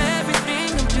stop everything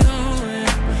I'm doing.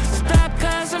 Stop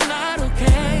 'cause I'm not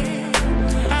okay.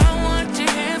 I want you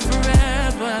here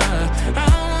forever. I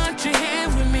want you here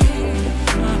with me.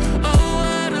 Oh,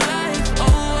 what a life,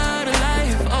 oh, what a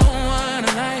life, oh, what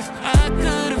a life I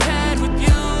could have had with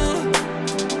you.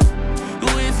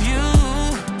 With you.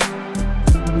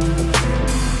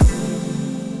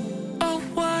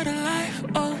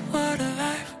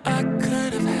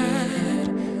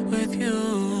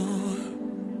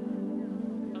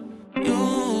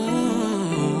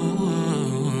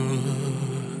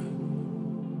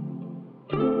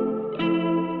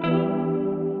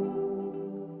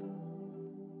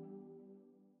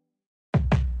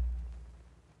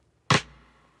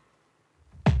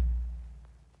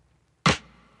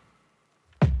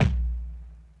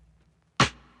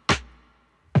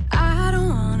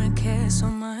 so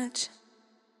much,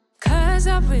 'cause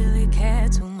I really care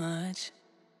too much.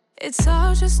 It's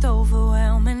all just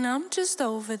overwhelming, I'm just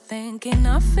overthinking.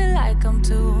 I feel like I'm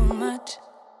too much.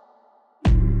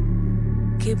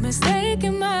 Keep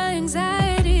mistaking my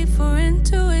anxiety for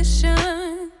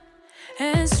intuition,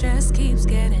 and stress keeps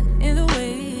getting in the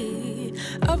way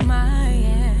of my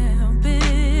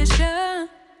ambition.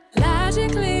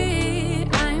 Logically,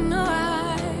 I know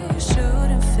I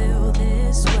shouldn't feel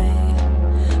this way,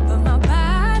 but my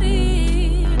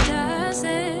body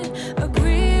doesn't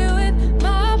agree with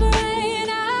my brain.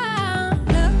 I'm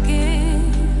looking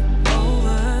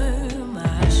over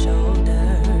my shoulder,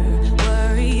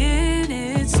 worrying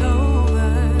it's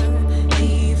over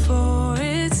before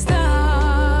it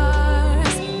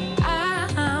starts.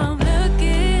 I'm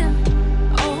looking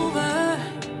over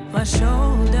my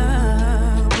shoulder,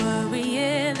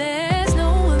 worrying there's no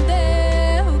one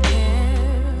there who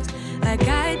cares like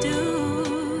I do.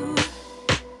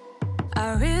 I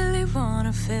really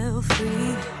wanna feel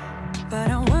free, but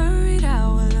I'm worried I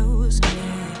will lose me.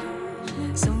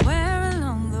 Somewhere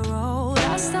along the road,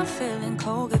 I start feeling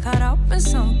cold, get caught up in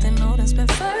something old that's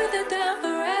been further down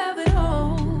the rabbit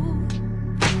hole.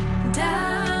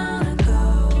 Down to go,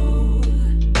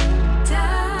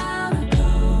 down to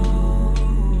go.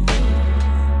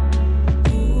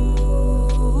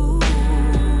 Ooh.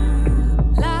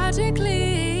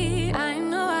 Logically, I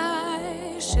know I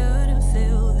shouldn't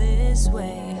feel this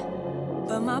way,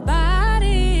 but my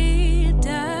body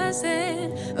doesn't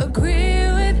agree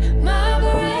with my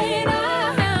brain.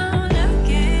 I'm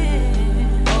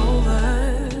looking over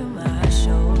my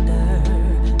shoulder,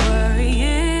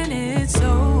 worrying it's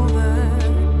over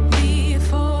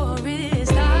before it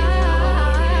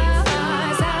starts.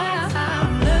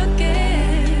 I'm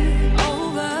looking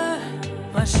over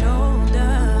my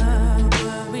shoulder,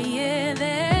 worrying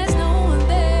there's no one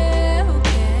there who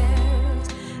cares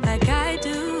like I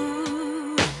do.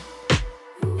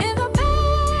 In the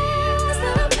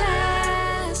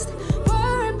past,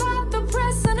 worry about the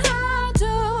present. How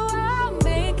do I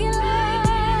make it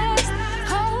last?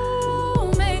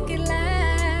 Oh, make it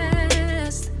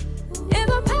last. In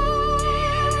the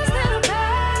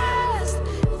past,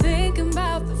 thinking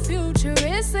about the future.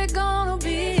 Is it gonna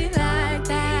be like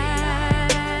that?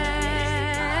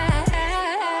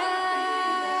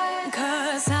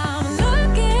 'Cause I'm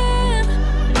looking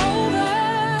over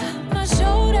my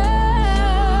shoulder,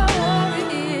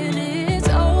 worrying it's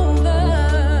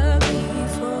over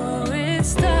before it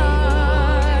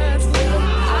starts.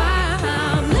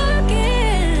 I'm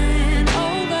looking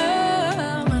over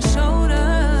my shoulder,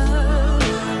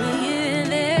 worrying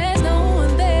there's no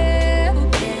one there who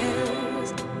cares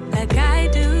like I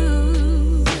do.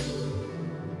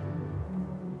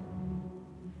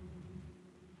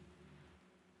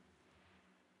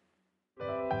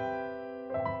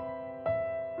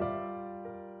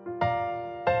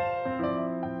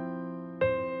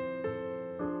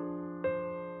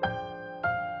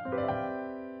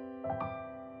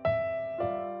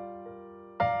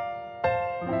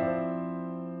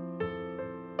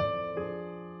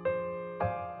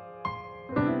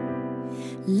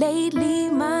 Lately,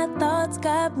 my thoughts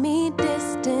got me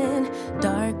distant.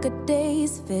 Darker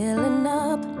days filling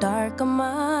up darker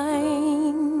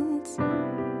minds.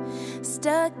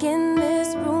 Stuck in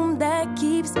this room that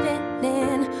keeps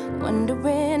spinning,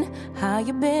 wondering how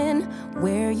you been,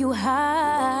 where you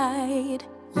hide.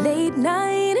 Late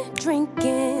night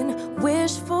drinking,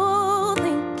 wishful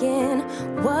thinking.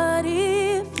 What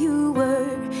if you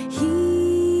were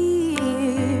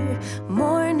here?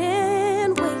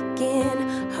 Morning waking,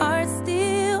 heart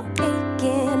still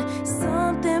aching.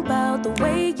 Something about the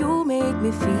way you make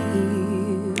me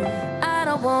feel. I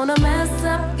don't wanna mess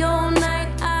up your night,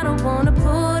 I don't wanna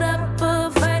put up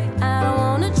a fight, I don't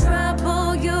wanna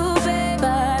trouble you, babe,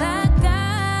 but I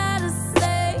gotta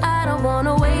say, I don't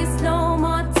wanna waste no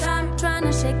more time trying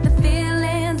to shake the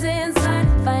feelings inside.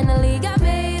 Finally got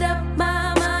made up my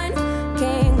mind,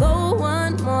 can't go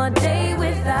one more day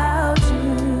without you.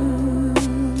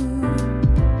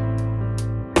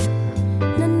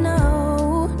 No,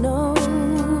 no, no.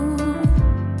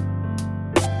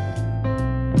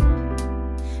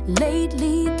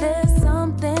 Lately there's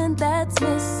something that's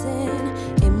missing.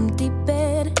 Empty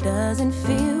bed doesn't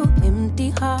feel empty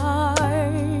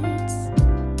hearts.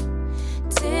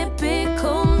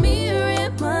 Typical me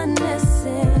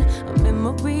reminiscing. A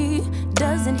memory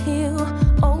doesn't heal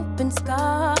open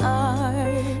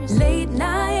scars. Late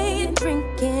night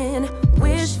drinking,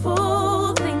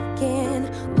 wishful thinking.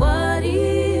 What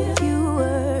if you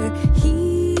were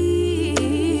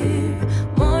here?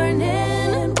 Morning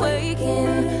and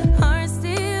waking, heart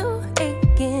still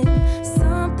aching.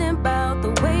 Something about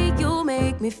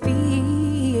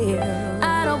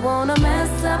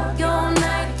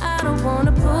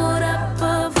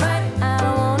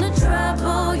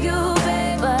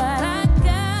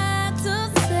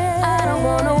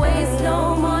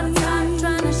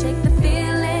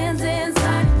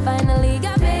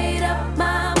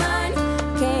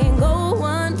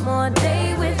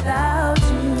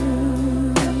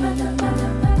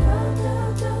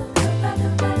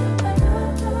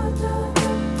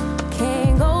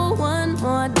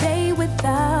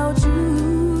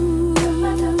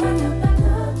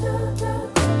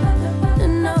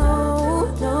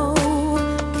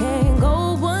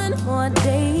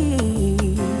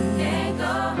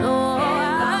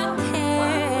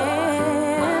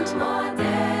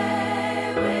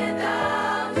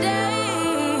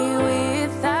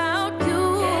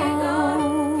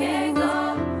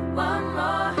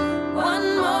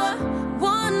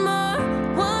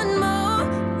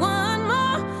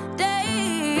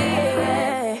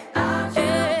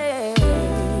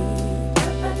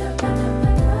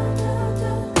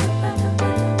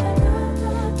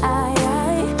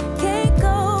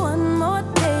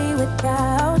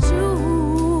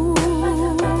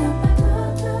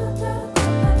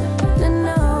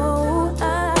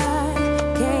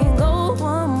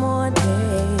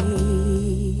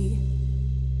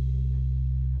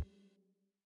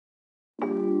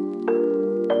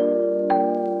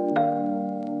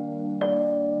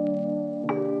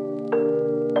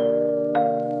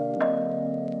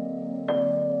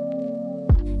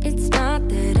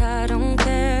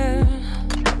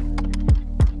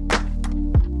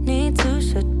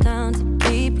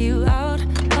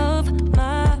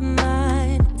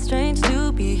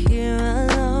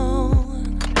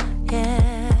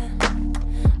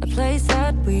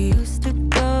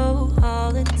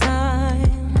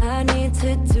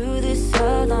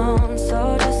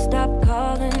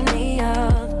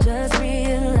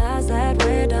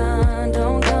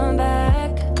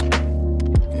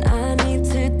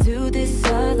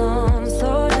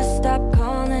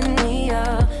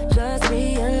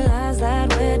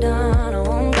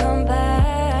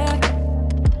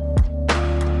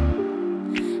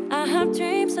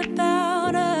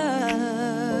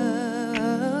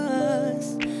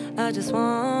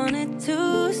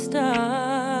to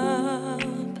stop,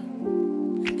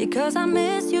 because I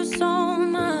miss you so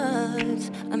much.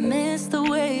 I miss the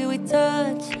way we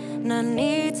touch, and I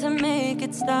need to make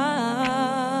it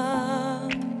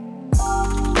stop.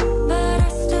 But I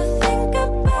still think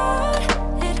about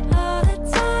it all the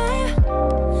time.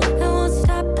 It won't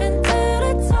stop until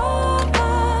it's over.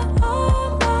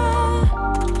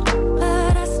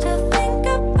 But I still think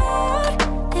about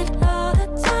it all the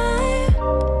time.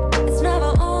 It's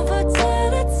never over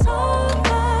till it's over.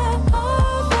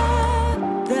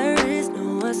 There is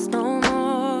no us no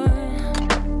more.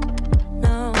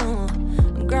 No,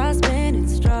 I'm grasping at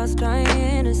straws,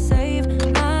 trying to save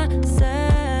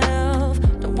myself.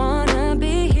 Don't wanna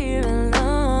be here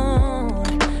alone.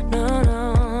 No,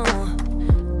 no.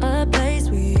 A place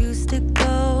we used to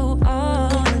go all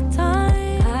the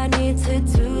time. I need to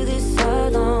do this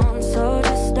alone, so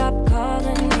just stop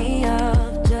calling me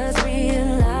up. Just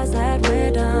realize that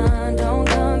we're done. Don't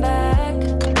come back.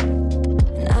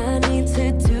 And I need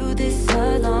to do this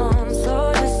alone,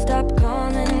 so just stop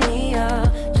calling me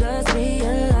up. Just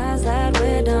realize that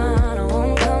we're done. I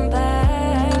won't come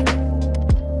back.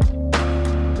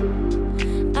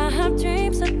 I have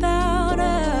dreams about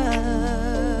us.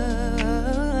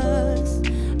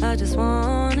 I just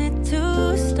want it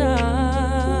to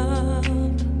stop,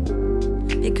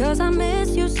 because I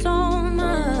miss you so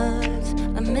much.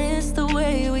 I miss the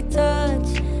way we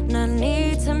touch, and I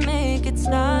need to make it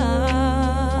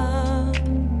stop.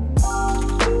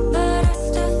 But I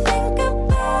still think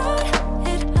about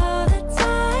it all the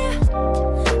time.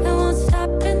 It won't stop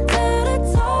until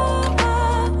it's over.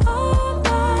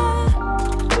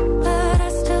 But I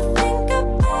still think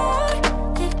about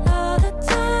it all the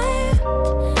time.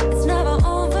 It's never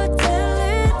over till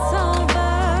it's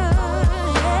over.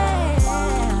 Yeah.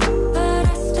 But I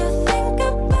still think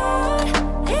about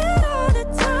it all the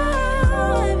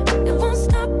time. It won't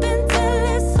stop until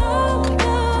it's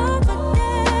over.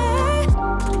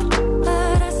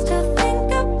 But I still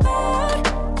think about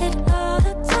it all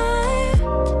the time.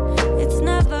 It's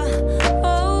never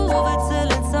over till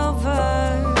it's over,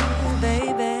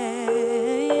 baby.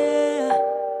 Yeah.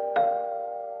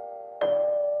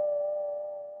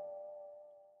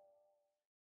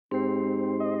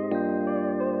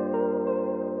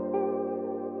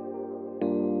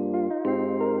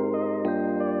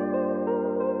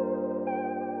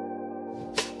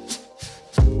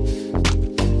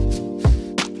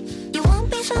 You want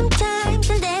me sometimes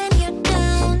and then you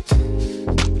don't.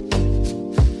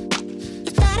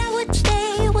 You thought I would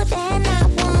stay, well then I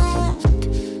won't.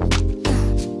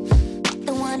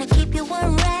 Don't wanna keep you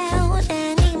around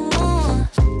anymore.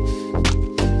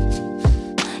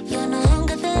 You're no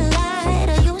longer the light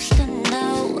I used to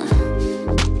know.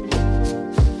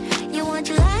 You want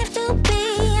your life to be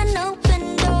an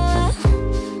open door.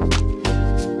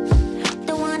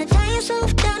 Don't wanna tie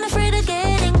yourself down, afraid of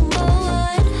getting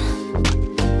bored.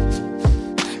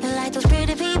 You're like those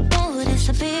pretty people who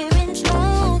disappear in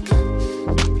smoke.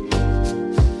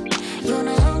 You're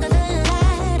no longer the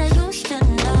light I used to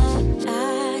know.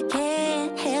 I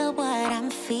can't help what I'm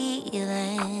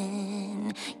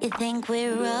feeling. You think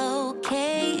we're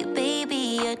okay,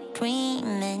 baby, you're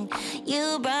dreaming.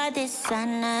 You brought this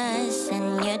on us,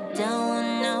 and you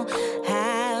don't know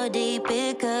how deep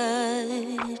it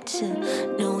cuts.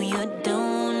 No, you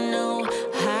don't know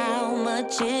how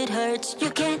much it hurts. You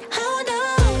can't hold on.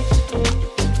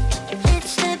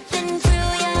 It's slipping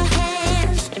through your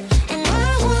hands, and I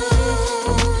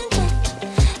won't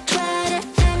try to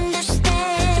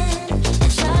understand.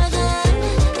 It's all gone,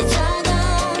 it's all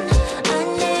gone.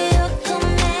 Under your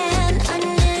command,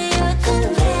 under your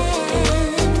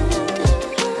command.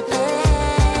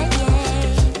 Yeah.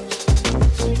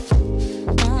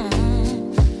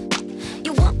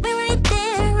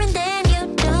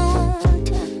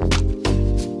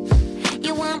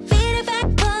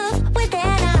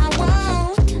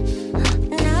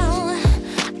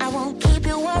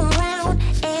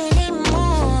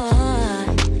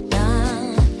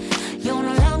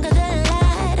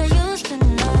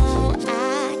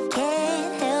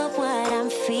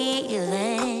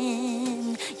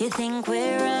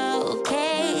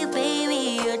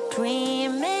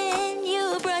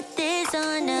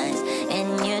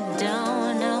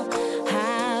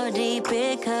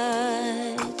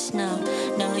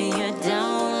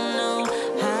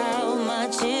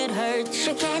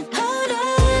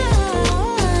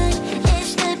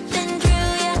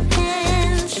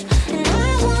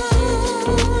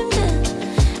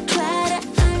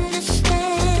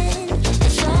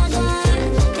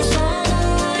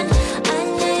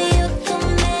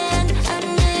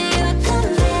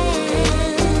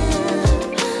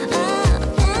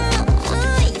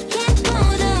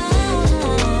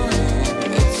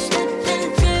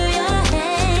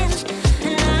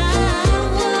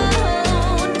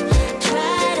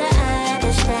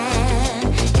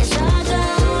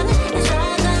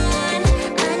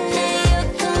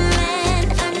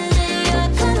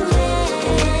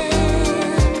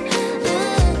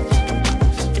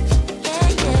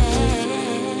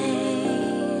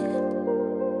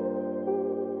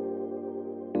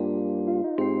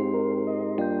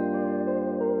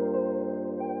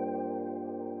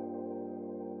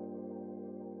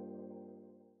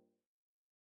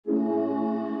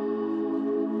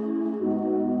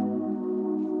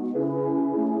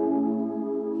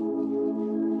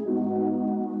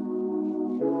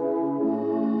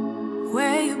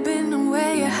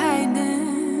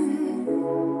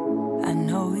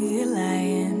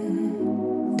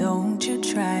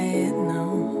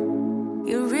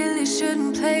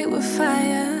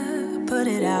 fire, put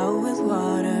it out with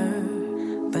water,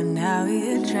 but now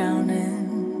you're drowning.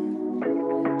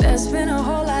 There's been a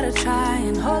whole lot of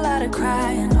trying, whole lot of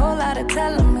crying, whole lot of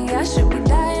telling me I should be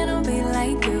dying or be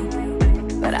like you,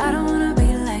 but I don't wanna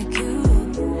be like you.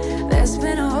 There's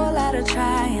been a whole lot of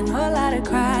trying, whole lot of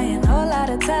crying, whole lot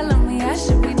of telling me I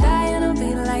should be dying or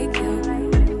be like you,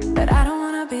 but I don't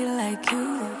wanna be like you.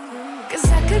 Cause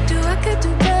I could do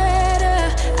better.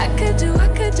 I could do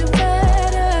better.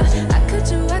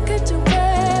 I could do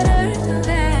better than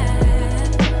that.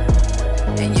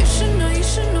 And you should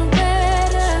know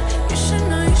better. You should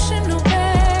know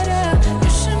better.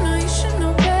 You should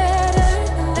know better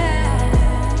than that.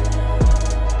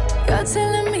 You're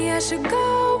telling me I should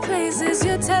go places.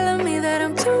 You're telling me that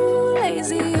I'm too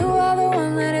lazy. You are the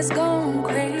one that is going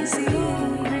crazy.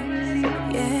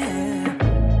 Yeah.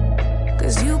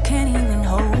 Cause you can't even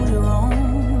hold your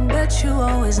own, but you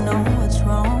always know what's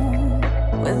wrong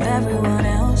with everyone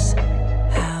else.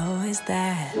 How is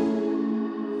that?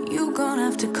 You gonna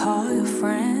have to call your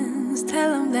friends, tell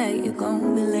them that you're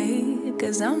gonna be late,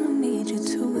 cause I'ma need you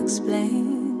to explain.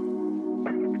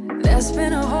 There's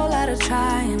been a whole lot of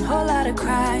trying, whole lot of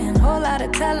crying, whole lot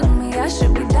of telling me I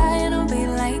should be dying or be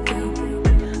like you,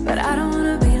 but I don't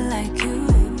wanna be like you.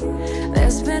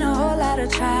 There's been a whole lot of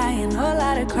trying, whole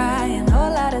lot of crying,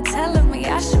 whole lot of telling me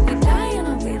I should be dying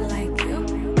or be like you,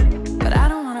 but I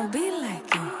don't wanna be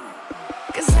like you.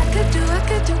 Cause I could do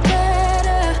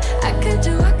better. I could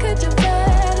do better.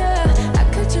 I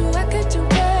could do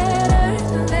better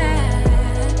than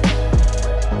that.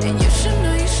 And you should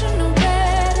know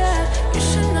better. You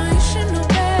should know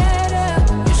better.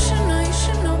 You should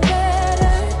know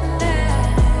better than that.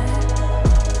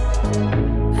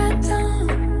 I don't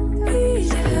need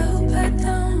your help. I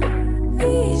don't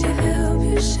need your help.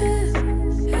 You should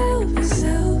help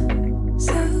yourself.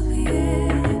 So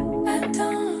yeah. I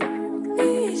don't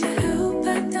need your help. I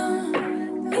don't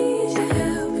need your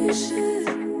help. You should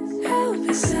help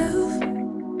yourself.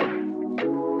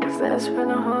 There's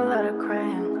been a whole lot of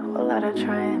crying, whole lot of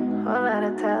trying, whole lot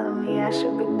of telling me I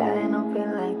should be dying or be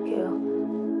like you.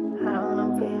 I don't wanna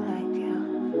be like you.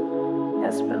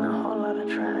 There's been a whole lot of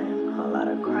trying, whole lot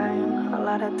of crying, whole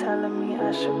lot of telling me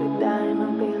I should be dying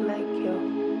or be like you.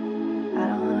 I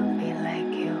don't wanna be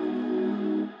like you.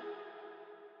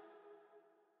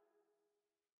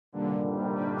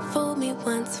 Fool me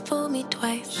once, fool me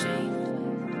twice.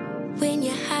 When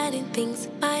you're hiding things,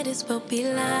 might as well be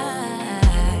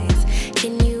lies.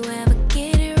 Can you ever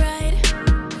get it right?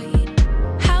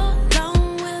 How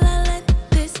long will I let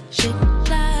this shit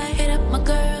fly? Hit up my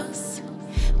girls,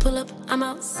 pull up, I'm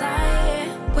outside,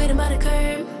 waiting by the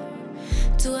curb.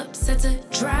 Too upset to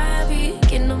drive, you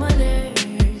getting on my nerves.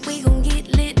 We gon' get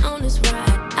lit on this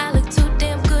ride. I look too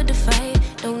damn good to fight.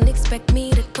 Don't expect me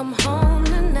to come home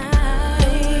tonight.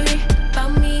 Don't worry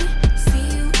about me, see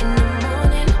you in the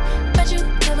morning. Bet you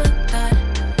never thought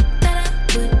that I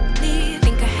would leave.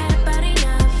 Think I had about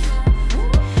enough.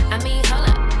 I mean, hold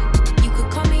up, you could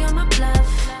call me on my bluff.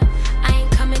 I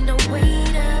ain't coming, don't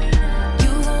wait up.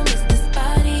 You gon' miss this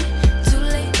body, too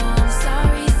late, oh I'm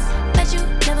sorry. Bet you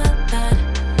never thought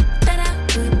that I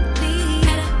would leave.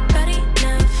 Had about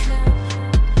enough.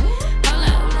 Hold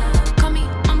up, call me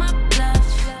on my bluff.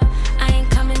 I ain't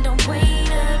coming, don't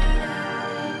wait up.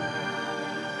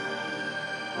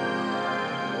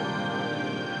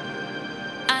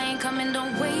 I ain't coming,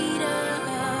 don't wait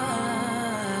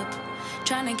up.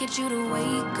 Tryna get you to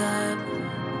wake up.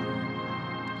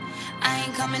 I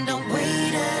ain't coming, don't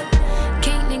wait up.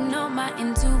 Can't ignore my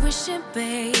intuition,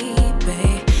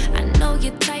 baby. I know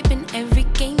you're typing every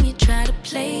game you try to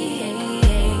play.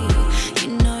 You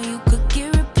know you could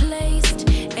get replaced,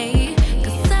 ayy.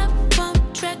 Cause I won't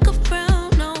track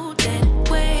around, no dead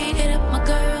weight. Hit up my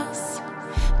girls,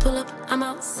 pull up, I'm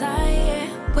outside,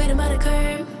 waiting by the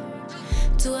curb.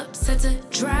 Too upset to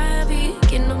drive, you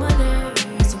getting on my nerves.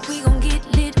 So we gon' get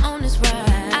lit on this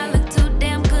ride. I look too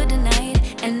damn good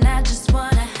tonight, and I just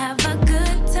wanna have a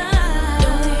good time.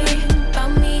 Don't worry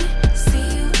about me, see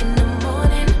you in the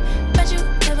morning. Bet you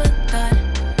never thought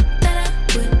that I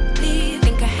would leave.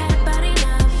 Think I had about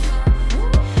enough.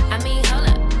 I mean, hold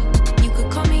up, you could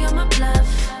call me on my bluff.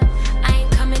 I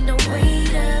ain't coming, don't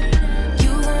wait up.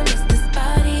 You gon' miss this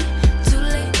body, too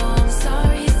late, oh I'm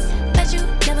sorry. Bet you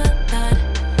never thought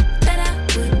that I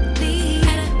would leave.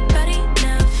 Had about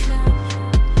enough.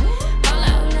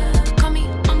 Hold up, call me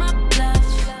on my bluff.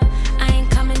 I ain't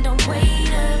coming, don't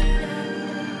wait up.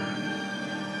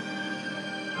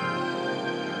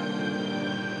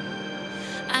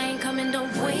 I ain't coming,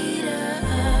 don't wait up.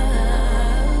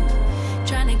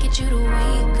 Tryna get you to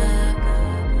wake up.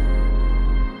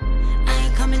 I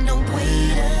ain't coming, don't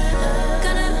wait up.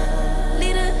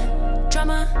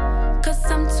 drama,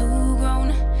 'cause I'm too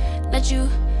grown. Let you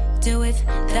deal with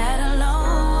that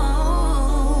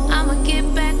alone. I'ma get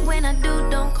back when I do,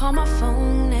 don't call my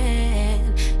phone and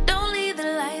don't leave the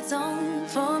lights on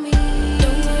for me.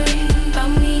 Don't worry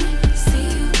about me, see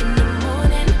you in the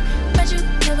morning. Bet you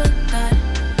never thought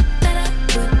that I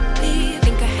would leave.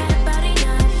 Think I had about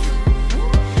enough.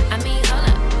 I mean, hold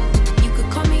up, you could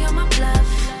call me on my bluff.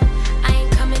 I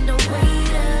ain't coming, don't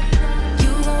wait up.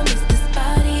 You gon' miss this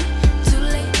body, too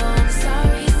late for I'm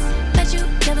sorry. Bet you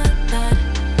never thought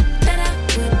that I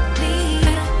would leave.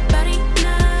 Had about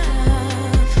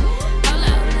enough. Hold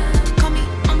up, call me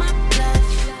on my bluff.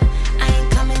 I ain't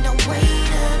coming, don't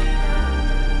wait up.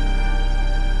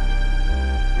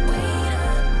 Wait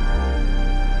up.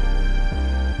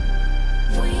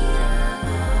 Wait up.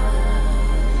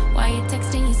 Why you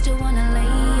texting, you still wanna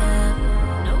lay up?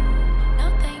 Nope, no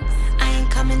thanks. I ain't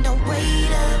coming, don't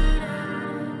wait up.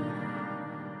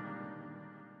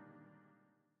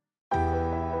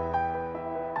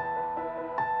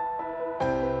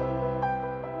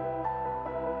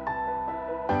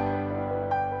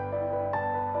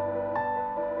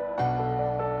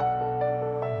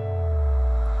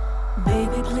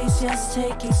 Baby, please just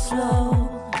take it slow.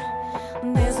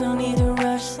 There's no need to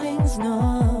rush things,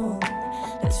 no.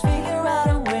 Let's figure out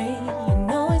a way. You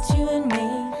know it's you and me.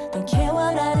 Don't care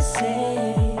what I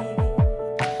say.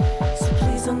 So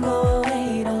please don't go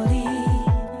away, don't leave.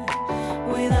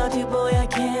 Without you, boy,